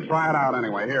 Well, let me try it out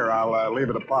anyway. Here, I'll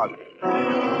leave a deposit.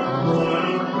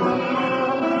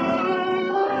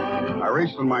 I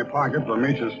reached in my pocket for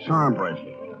Meech's charm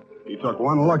bracelet. He took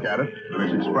one look at it, and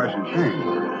his expression changed.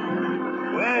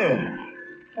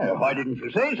 Well, why didn't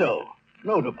you say so?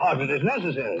 No deposit is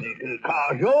necessary. The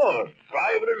car's yours.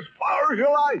 Drive it as far as you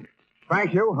like.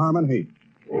 Thank you, Herman Heath.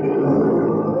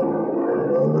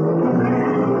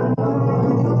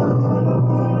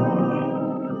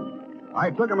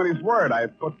 I took him at his word. I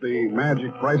put the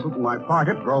magic bracelet in my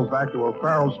pocket, drove back to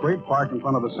O'Farrell Street, parked in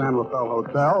front of the San Rafael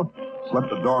Hotel, slipped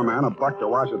the doorman a buck to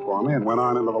wash it for me, and went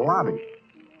on into the lobby.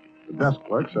 The desk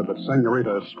clerk said that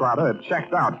Senorita Estrada had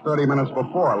checked out 30 minutes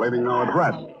before, leaving no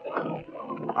address.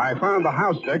 I found the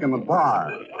house chick in the bar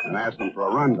and asked him for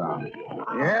a rundown.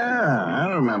 Yeah,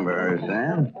 I remember her,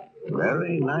 Sam.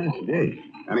 Very nice dish.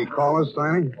 Any callers,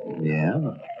 Tiny?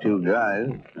 Yeah, 2 guys.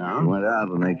 Yeah? They went out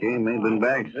when they came. Ain't been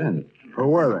back since. Who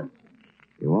were they?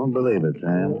 You won't believe it,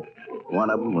 Sam. One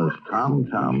of them was Tom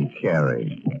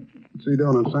Carey. What's he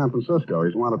doing in San Francisco?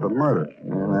 He's wanted for murder.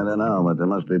 And I don't know, but there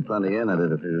must be plenty in it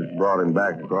if you brought him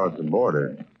back across the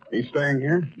border. He's staying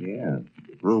here? Yeah.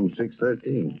 Room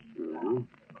 613.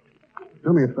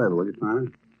 Do me a favor, will you,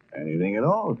 Tiny? Anything at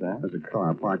all, Sam. There's a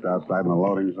car parked outside in the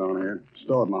loading zone here.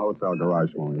 Stow it in the hotel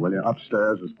garage for me, will you?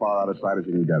 Upstairs, as far out of sight as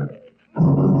you can get it.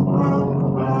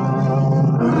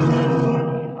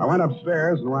 I went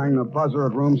upstairs and rang the buzzer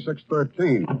at room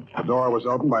 613. The door was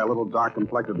opened by a little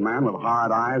dark-complected man with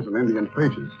hard eyes and Indian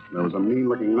features. There was a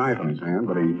mean-looking knife in his hand,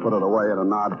 but he put it away at a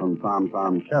nod from Tom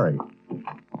Carey.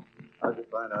 How'd you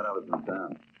find out I was in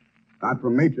town? Not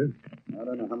from Meecher. I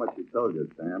don't know how much she told you,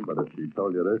 Sam, but if she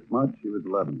told you this much, she was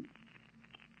 11.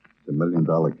 It's $1 million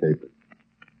caper.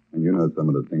 And you know some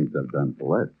of the things I've done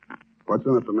for less. What's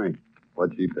in it for me?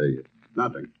 What'd she pay you?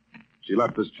 Nothing. She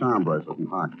left this charm bracelet in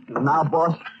Hawk. Now,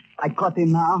 boss, I caught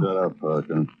him now. Shut up,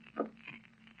 Parker.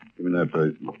 Give me that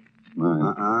bracelet.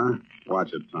 Mine.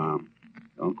 Watch it, Tom.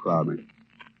 Don't crowd me.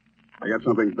 I got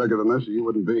something bigger than this, or you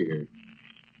wouldn't be here.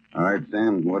 All right,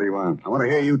 Sam, what do you want? I want to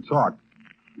hear you talk.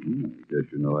 I guess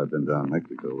you know I've been down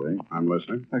Mexico way. I'm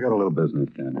listening. I got a little business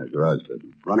down here, garage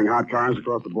business. Running hot cars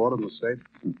across the border in the States?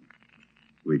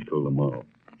 We pull them all.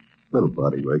 Little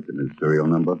body work and his serial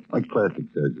number, like plastic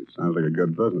surgery. Sounds like a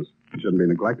good business. You shouldn't be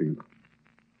neglecting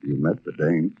it. You met the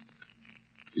dame.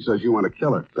 She says you want to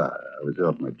kill her. I was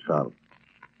off my trout.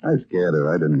 I scared her.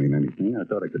 I didn't mean anything. I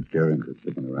thought I could scare her into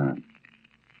sticking around.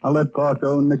 I let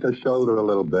Parko nick her shoulder a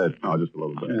little bit. Oh, just a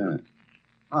little bit. Yeah.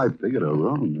 I figured her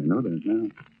wrong. I know that now.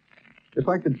 If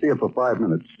I could see her for 5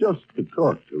 minutes just to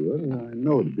talk to her, I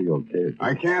know it'd be okay.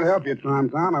 I can't help you,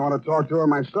 Tom. I want to talk to her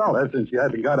myself. Listen, she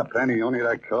hasn't got a penny, only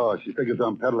that car. She figures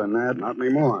I'm peddling that. Not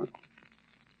anymore.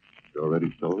 She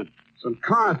already sold it? Some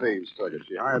car thieves took it.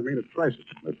 She hired me to trace it.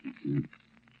 Listen, Sam.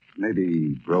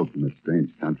 Maybe broke in a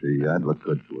strange country. I'd look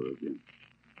good to her again.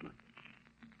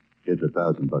 Here's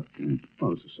 $1,000, Sam.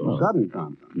 Oh, this is so sudden,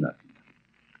 Tom. Nothing.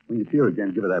 When you see her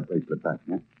again, give her that bracelet back,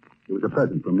 yeah? It was a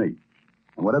present from me.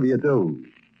 And whatever you do,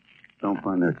 don't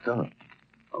find that car.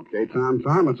 Okay, Tom,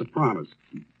 it's a promise.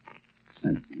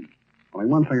 Thanks. Only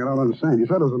one thing I don't understand. You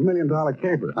said it was $1 million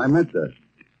caper. I meant that.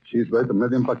 She's worth $1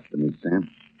 million to me, Sam.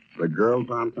 The girl,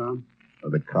 Tom? Or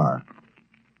the car?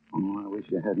 Oh, I wish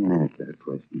you hadn't asked that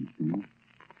question, Sam.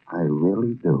 I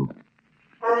really do.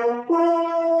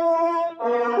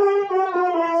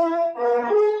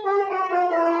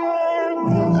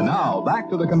 And now, back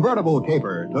to the convertible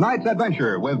caper. Tonight's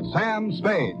adventure with Sam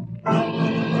Spade.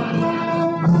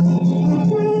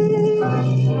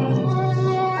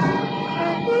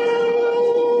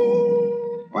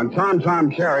 When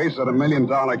Tom Carey said $1 million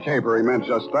caper, he meant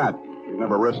just that. He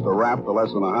never risked a rap for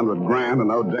less than $100,000, and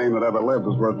no dame that ever lived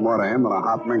was worth more to him than a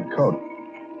hot mink coat.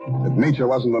 If Nietzsche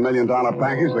wasn't the $1 million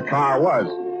package, the car was.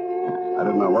 I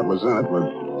didn't know what was in it. With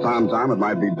Tom, it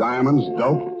might be diamonds,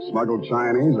 dope, smuggled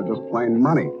Chinese, or just plain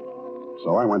money.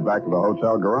 So I went back to the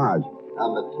hotel garage.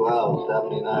 Number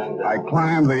 1279. I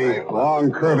climbed the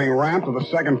long, curving ramp to the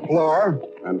second floor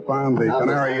and found the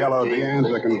canary yellow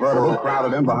Deanza convertible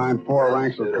crowded in behind 4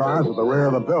 ranks of cars at the rear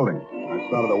of the building. I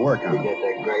started to work on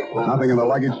it. Nothing in the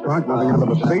luggage trunk, nothing under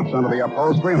the seats, under the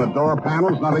upholstery, and the door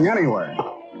panels, nothing anywhere.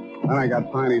 Then I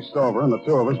got Tiny Stover, and the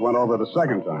two of us went over the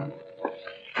second time.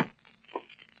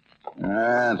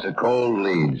 It's a cold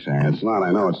lead, Sam. It's not,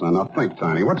 I know it's not. Now think,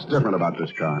 Tiny. What's different about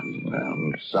this car?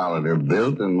 Well, solider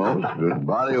built than most. Good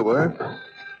body work.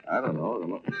 I don't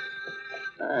know.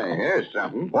 Hey, here's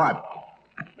something. What?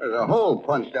 There's a hole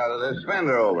punched out of this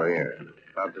fender over here.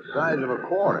 About the size of a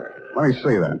quarter. Let me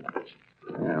see that.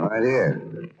 Yeah, right here.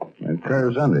 It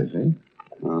curves under, see?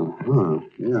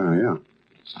 Yeah.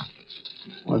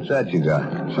 What's that you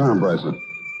got? Charm bracelet.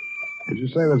 Did you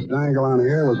say this dangle on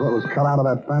here was what was cut out of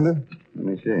that fender? Let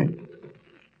me see.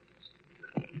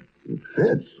 It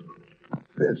fits.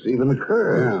 Fits even the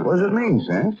curve. Yeah. What does it mean,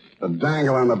 Sam? The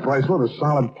dangle on the bracelet is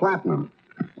solid platinum.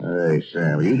 Hey,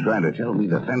 Sam, are you trying to tell me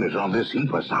the fenders on this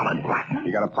heap are solid platinum?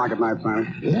 You got a pocket knife, Tiny?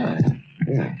 Yeah.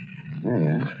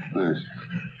 Thanks.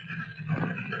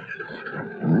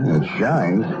 It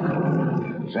shines.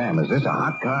 Sam, is this a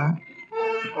hot car?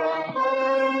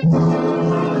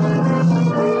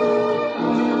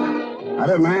 I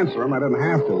didn't answer him. I didn't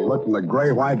have to. He looked from the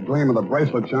gray-white gleam of the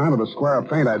bracelet shine to the square of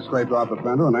paint I'd scraped off the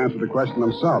fender and answered the question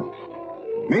himself.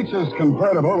 Meech's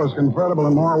convertible was convertible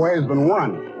in more ways than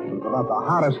one. It was about the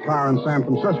hottest car in San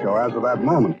Francisco as of that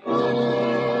moment.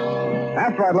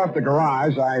 After I'd left the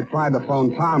garage, I tried to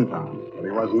phone Tom, but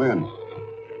he wasn't in.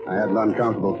 I had an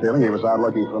uncomfortable feeling he was out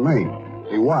looking for me.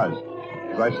 He was.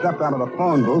 As I stepped out of the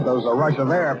phone booth, there was a rush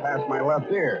of air past my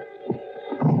left ear.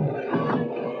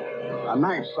 A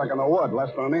knife stuck in the wood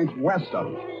less than an inch west of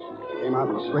him. I came out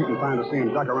in the street and found to see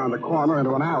him duck around the corner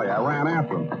into an alley. I ran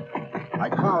after him. I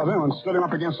collared him and stood him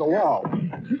up against the wall.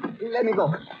 Let me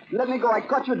go. Let me go. I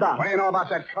cut you down. What do you know about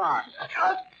that car?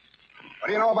 What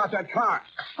do you know about that car?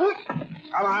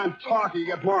 Come on, talk, you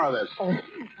get more of this.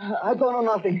 I don't know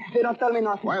nothing. They don't tell me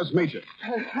nothing. Where's Meecher?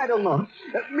 I don't know.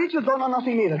 Meecher don't know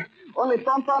nothing either. Only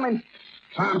Tom and...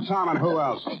 Tom and who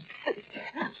else?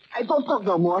 I don't talk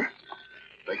no more.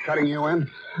 They cutting you in?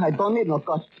 I don't need no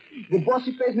cut. The boss,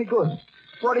 he pays me good.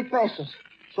 40 pesos.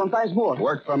 Sometimes more.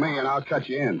 Work for me and I'll cut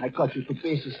you in. I cut you to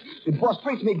pieces. The boss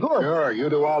treats me good. Sure, you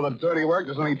do all the dirty work.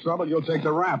 There's any trouble, you'll take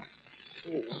the rap.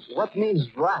 What means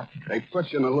rap? They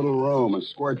put you in a little room and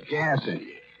squirt gas in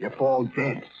you. You fall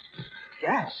dead.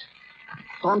 Gas?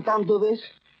 Tom do this?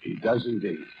 He does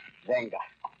indeed. Venga.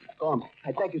 Come,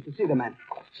 I take you to see the man.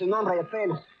 Su nombre es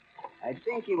Felix. I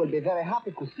think he will be very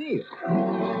happy to see you.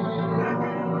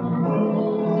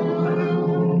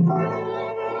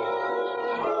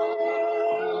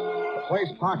 The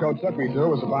place Paco took me to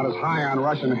was about as high on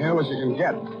Russian Hill as you can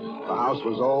get. The house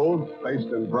was old,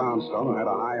 faced in brownstone, and had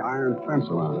a high iron fence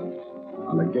around it.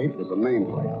 On the gate was a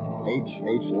nameplate,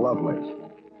 H.H. Lovelace.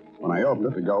 When I opened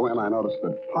it to go in, I noticed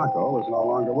that Paco was no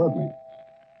longer with me.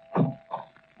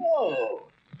 Oh,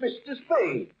 Mr.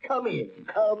 Spade, come in.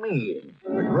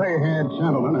 The gray-haired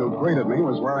gentleman who greeted me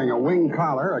was wearing a wing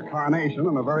collar, a carnation,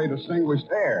 and a very distinguished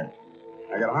air.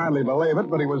 I could hardly believe it,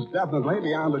 but he was definitely,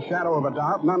 beyond the shadow of a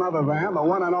doubt, none other than the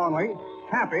one and only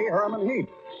Happy Herman Heap.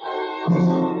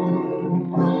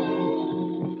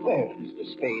 Well, Mr.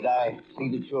 Spade, I see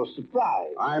that you're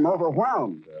surprised. I'm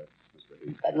overwhelmed, Mr.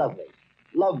 Heap.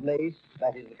 Lovelace,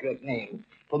 that is the correct name.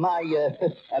 For my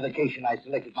avocation, I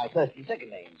selected my first and second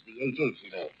names, the H.H.,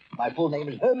 you know. My full name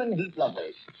is Herman Heap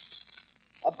Lovelace.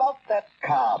 About that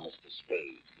car, Mr.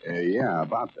 Spade. Yeah,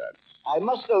 about that. I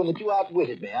must own that you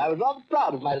outwitted me. I was rather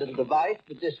proud of my little device,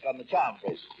 the disc on the charm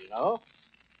bracelet, you know.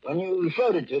 When you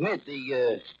showed it to me at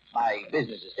my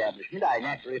business establishment, I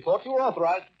naturally thought you were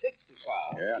authorized to fix the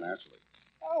car. Yeah, naturally.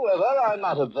 However, I'm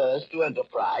not averse to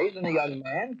enterprise in a young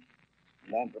man,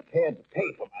 and I'm prepared to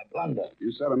pay for my blunder.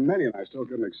 You said $1 million I still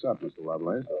couldn't accept, Mr.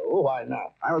 Lovelace. Oh, why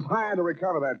not? I was hired to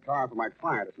recover that car for my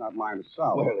client. It's not mine to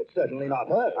sell. Well, it's certainly not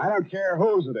hers. I don't care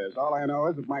whose it is. All I know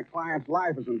is that my client's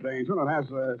life is in danger, and it has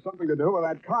something to do with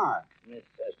that car. Miss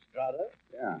Estrada?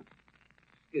 Yeah.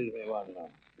 Excuse me one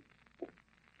moment.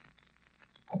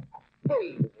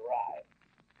 Please arrive.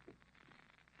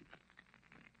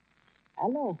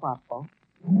 Hello, Papa.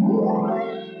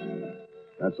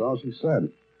 That's all she said.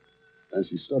 Then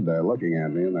she stood there looking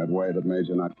at me in that way that made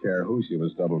you not care who she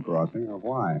was double-crossing or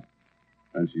why.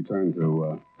 Then she turned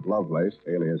to Lovelace,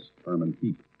 alias Herman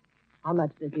Heap. How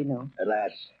much does he know?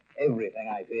 Alas, everything,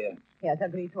 I fear. He has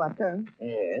agreed to our terms?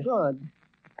 Yes. Good.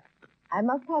 I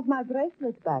must have my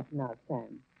bracelet back now,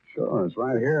 Sam. Sure, it's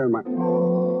right here in my...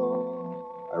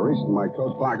 I reached in my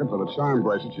coat pocket for the charm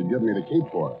bracelet she'd given me to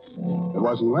keep for her. It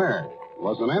wasn't there. It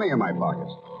wasn't in any of my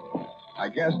pockets. I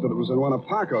guessed that it was in one of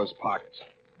Paco's pockets.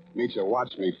 Meecha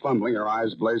watched me fumbling, her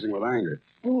eyes blazing with anger.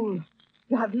 Fool.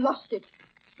 You have lost it.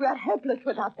 We are helpless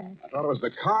without that. I thought it was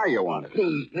the car you wanted.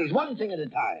 Please, one thing at a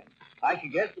time. I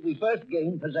suggest that we first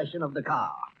gain possession of the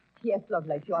car. Yes,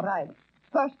 Lovelace, you are right.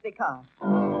 First the car.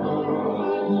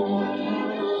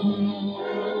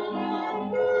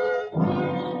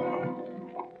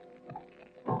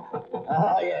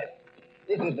 Ah, yes.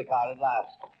 This is the car at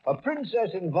last. A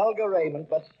princess in vulgar raiment,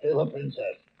 but still a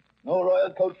princess. No royal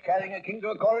coach carrying a king to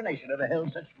a coronation ever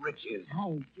held such riches.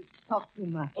 Hey, you talk too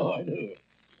much. Oh, I do.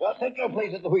 Well, take your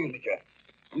place at the wheel, Mitchell.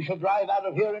 We shall drive out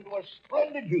of here into a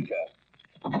splendid future.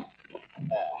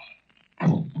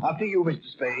 After you, Mr.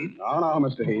 Spade. No,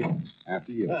 Mr. Heath.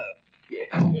 After you.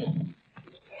 Yes.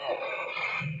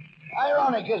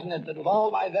 Ironic, isn't it, that with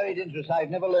all my varied interests, I've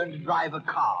never learned to drive a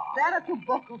car. Será tu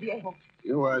poco, viejo.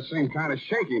 You seem kind of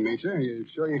shaky, Misha. You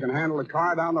sure you can handle the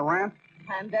car down the ramp?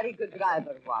 I'm very good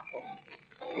driver, Guapo.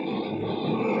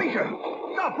 Misha,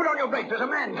 stop! Put on your brakes. There's a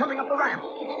man coming up the ramp.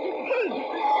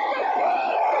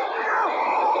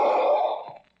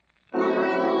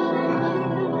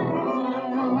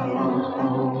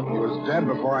 He was dead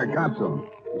before I got to him.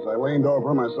 As I leaned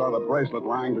over him, I saw the bracelet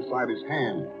lying beside his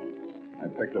hand. I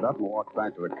picked it up and walked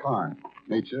back to the car.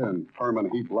 Nietzsche and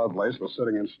Herman Heath Lovelace were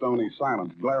sitting in stony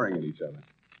silence, glaring at each other.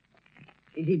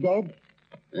 Is he dead?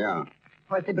 Yeah.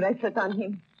 Was the bracelet on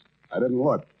him? I didn't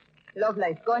look.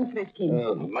 Lovelace, go and frisk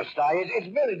him. Must I? It's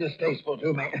very distasteful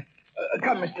to me.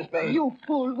 Come, Mr. Spade. You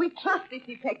fool. We trust this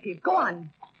detective. Go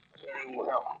on. Very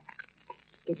well.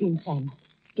 Get in, Sam.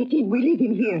 Get in. We leave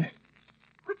him here.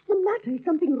 What's the matter? Is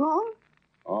something wrong?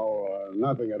 Oh,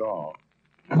 nothing at all.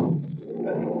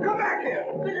 Come back here.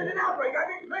 This is an outbreak. I've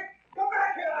been tricked. Come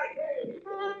back here, I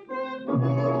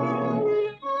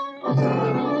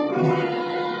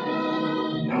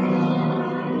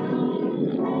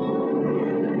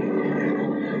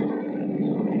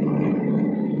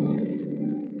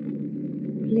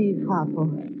Please, Guapo.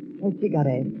 A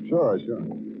cigarette. Sure.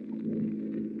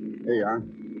 Here you are.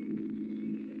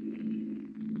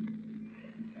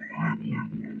 Gracias.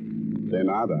 De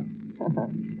nada.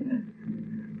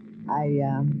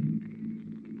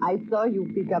 I saw you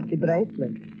pick up the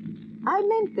bracelet. I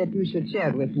meant that you should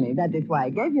share with me. That is why I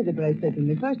gave you the bracelet in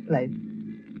the first place.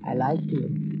 I liked you.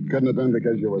 Couldn't have been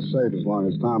because you were safe as long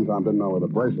as Tom didn't know where the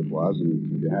bracelet was,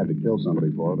 and if you had to kill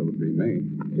somebody for it, it would be me.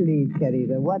 Please,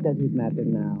 querida, what does it matter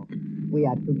now? We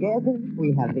are together,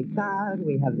 we have the car,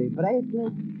 we have the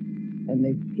bracelet, and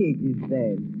the pig is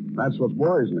dead. That's what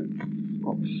worries me.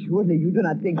 Oh, surely you do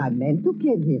not think I meant to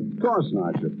kill him. Of course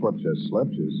not. Your foot just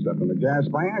slipped. You stepped on the gas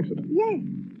by accident. Yes,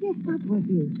 that was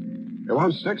it. It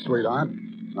won't stick, sweetheart.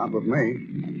 Not with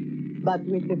me. But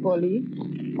with the police?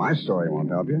 My story won't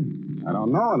help you. I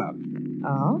don't know enough.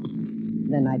 Oh?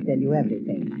 Then I tell you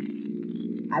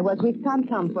everything. I was with Tom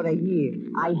for a year.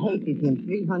 I hated him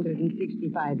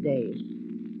 365 days.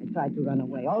 I tried to run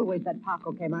away. Always that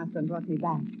Paco came after and brought me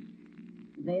back.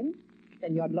 Then,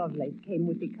 Senor Lovelace came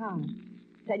with the car.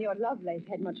 Senor Lovelace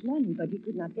had much money, but he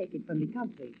could not take it from the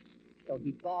country. So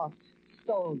he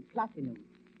stole platinum.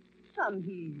 Some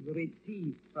he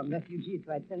received from refugees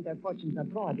who had sent their fortunes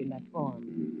abroad in that form.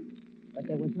 But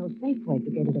there was no safe way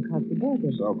to get it across the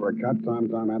border. So for a cut, Tom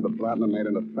had the platinum made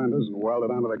into fenders and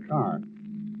welded onto the car.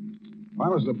 Why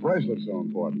was the bracelet so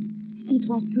important? It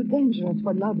was too dangerous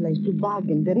for Lovelace to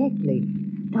bargain directly.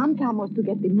 Tom was to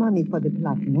get the money for the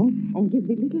platinum and give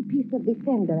the little piece of the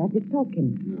fender as a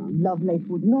token. Yeah. Lovelace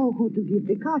would know who to give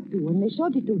the car to when they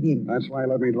showed it to him. That's why he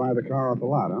let me drive the car off the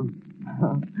lot,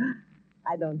 huh?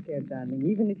 I don't care, darling,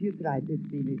 even if you try to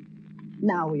steal it.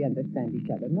 Now we understand each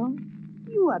other, no?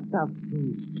 You are tough,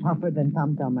 too. Tougher than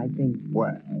Tom, I think.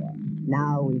 Well.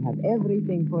 Now we have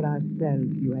everything for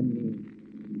ourselves, you and me.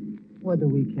 What do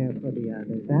we care for the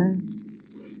others, huh?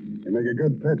 You make a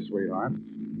good pitch, sweetheart.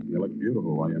 You look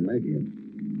beautiful while you're making it.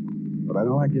 But I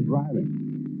don't like you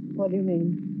driving. What do you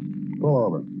mean? Pull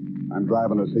over. I'm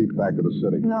driving this heat back to the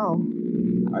city. No.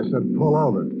 I said pull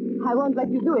over. I won't let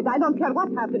you do it. I don't care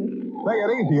what happens. Take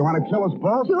it easy. You want to kill us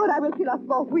both? Sure, I will kill us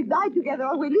both. We die together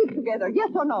or we live together. Yes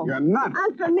or no? You're nuts.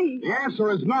 Answer me. The answer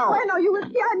is no. Bueno, you will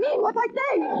see I mean what I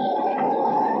say.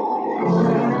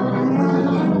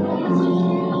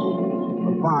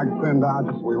 The fog thinned out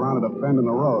just as we rounded a bend in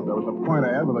the road. There was a point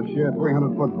ahead with a sheer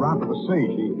 300-foot drop to the sea.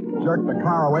 She jerked the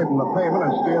car away from the pavement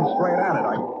and steered straight at it.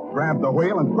 I grabbed the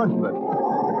wheel and pushed it.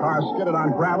 The car skidded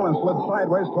on gravel and slid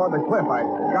sideways toward the cliff. I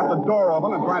got the door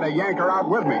open and tried to yank her out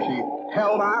with me. She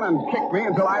held on and kicked me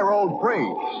until I rolled free.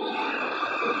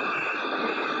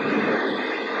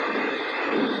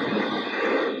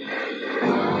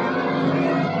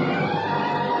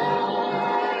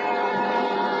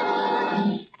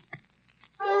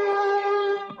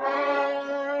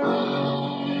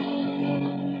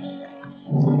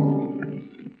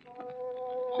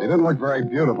 She didn't look very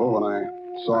beautiful when I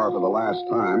saw her for the last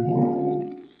time.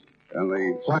 And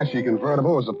the flashy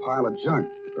convertible was a pile of junk.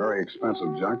 Very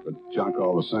expensive junk, but junk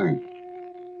all the same.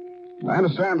 I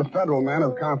understand the federal men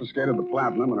have confiscated the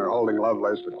platinum and are holding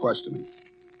Lovelace for questioning.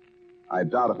 I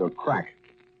doubt if he'll crack.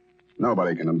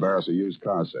 Nobody can embarrass a used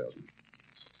car salesman.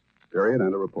 Period.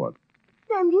 End of report.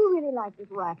 Sam, do you really like this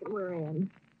racket we're in?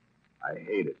 I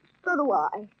hate it. So do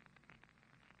I.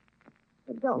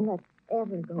 But don't let's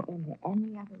ever go into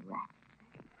any other racket.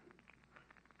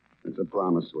 It's a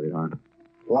promise, sweetheart.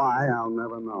 Why, I'll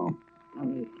never know.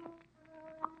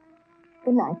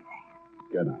 Good night,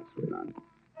 Sam. Good night, sweetheart.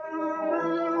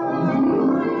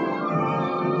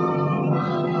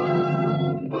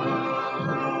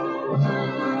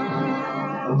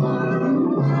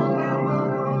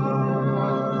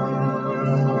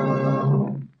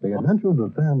 The Adventures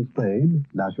of Sam Spade,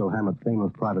 Dashiell Hammett's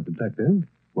famous private detective,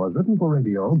 was written for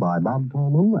radio by Bob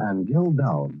Tolman and Gil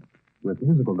Dowd, with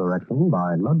musical direction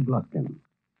by Lud Gluskin.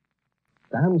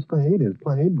 Sam Spade is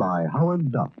played by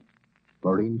Howard Duff.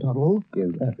 Lorene Tuttle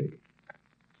is Effie.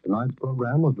 Tonight's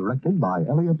program was directed by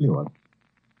Elliot Lewis.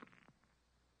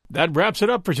 That wraps it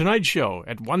up for tonight's show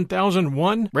at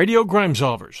 1001 Radio Crime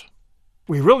Solvers.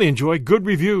 We really enjoy good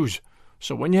reviews,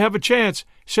 so when you have a chance,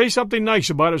 say something nice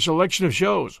about a selection of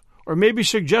shows, or maybe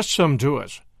suggest some to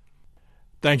us.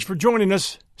 Thanks for joining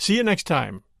us. See you next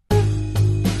time.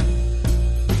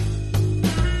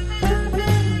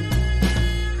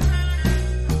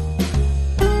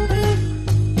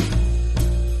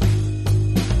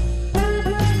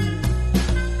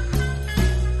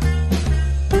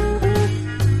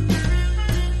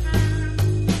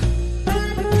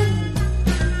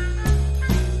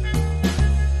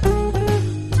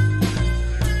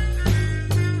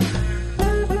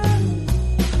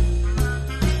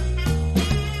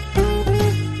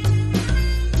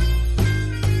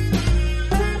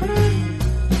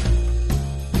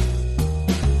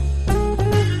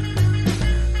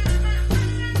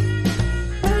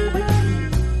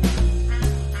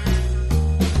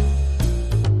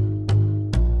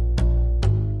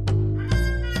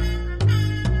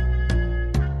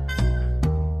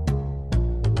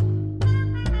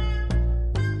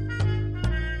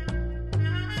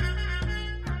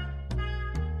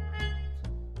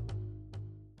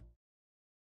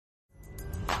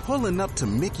 Pulling up to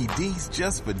Mickey D's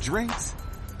just for drinks?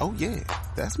 Oh yeah,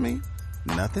 that's me.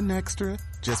 Nothing extra,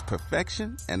 just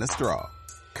perfection and a straw.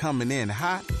 Coming in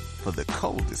hot for the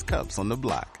coldest cups on the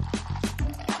block.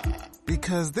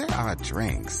 Because there are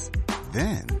drinks.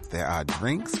 Then there are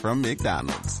drinks from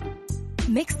McDonald's.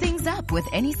 Mix things up with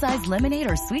any size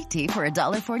lemonade or sweet tea for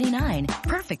 $1.49.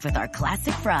 Perfect with our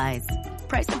classic fries.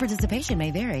 Price and participation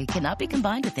may vary. Cannot be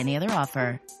combined with any other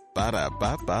offer.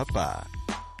 Ba-da-ba-ba-ba.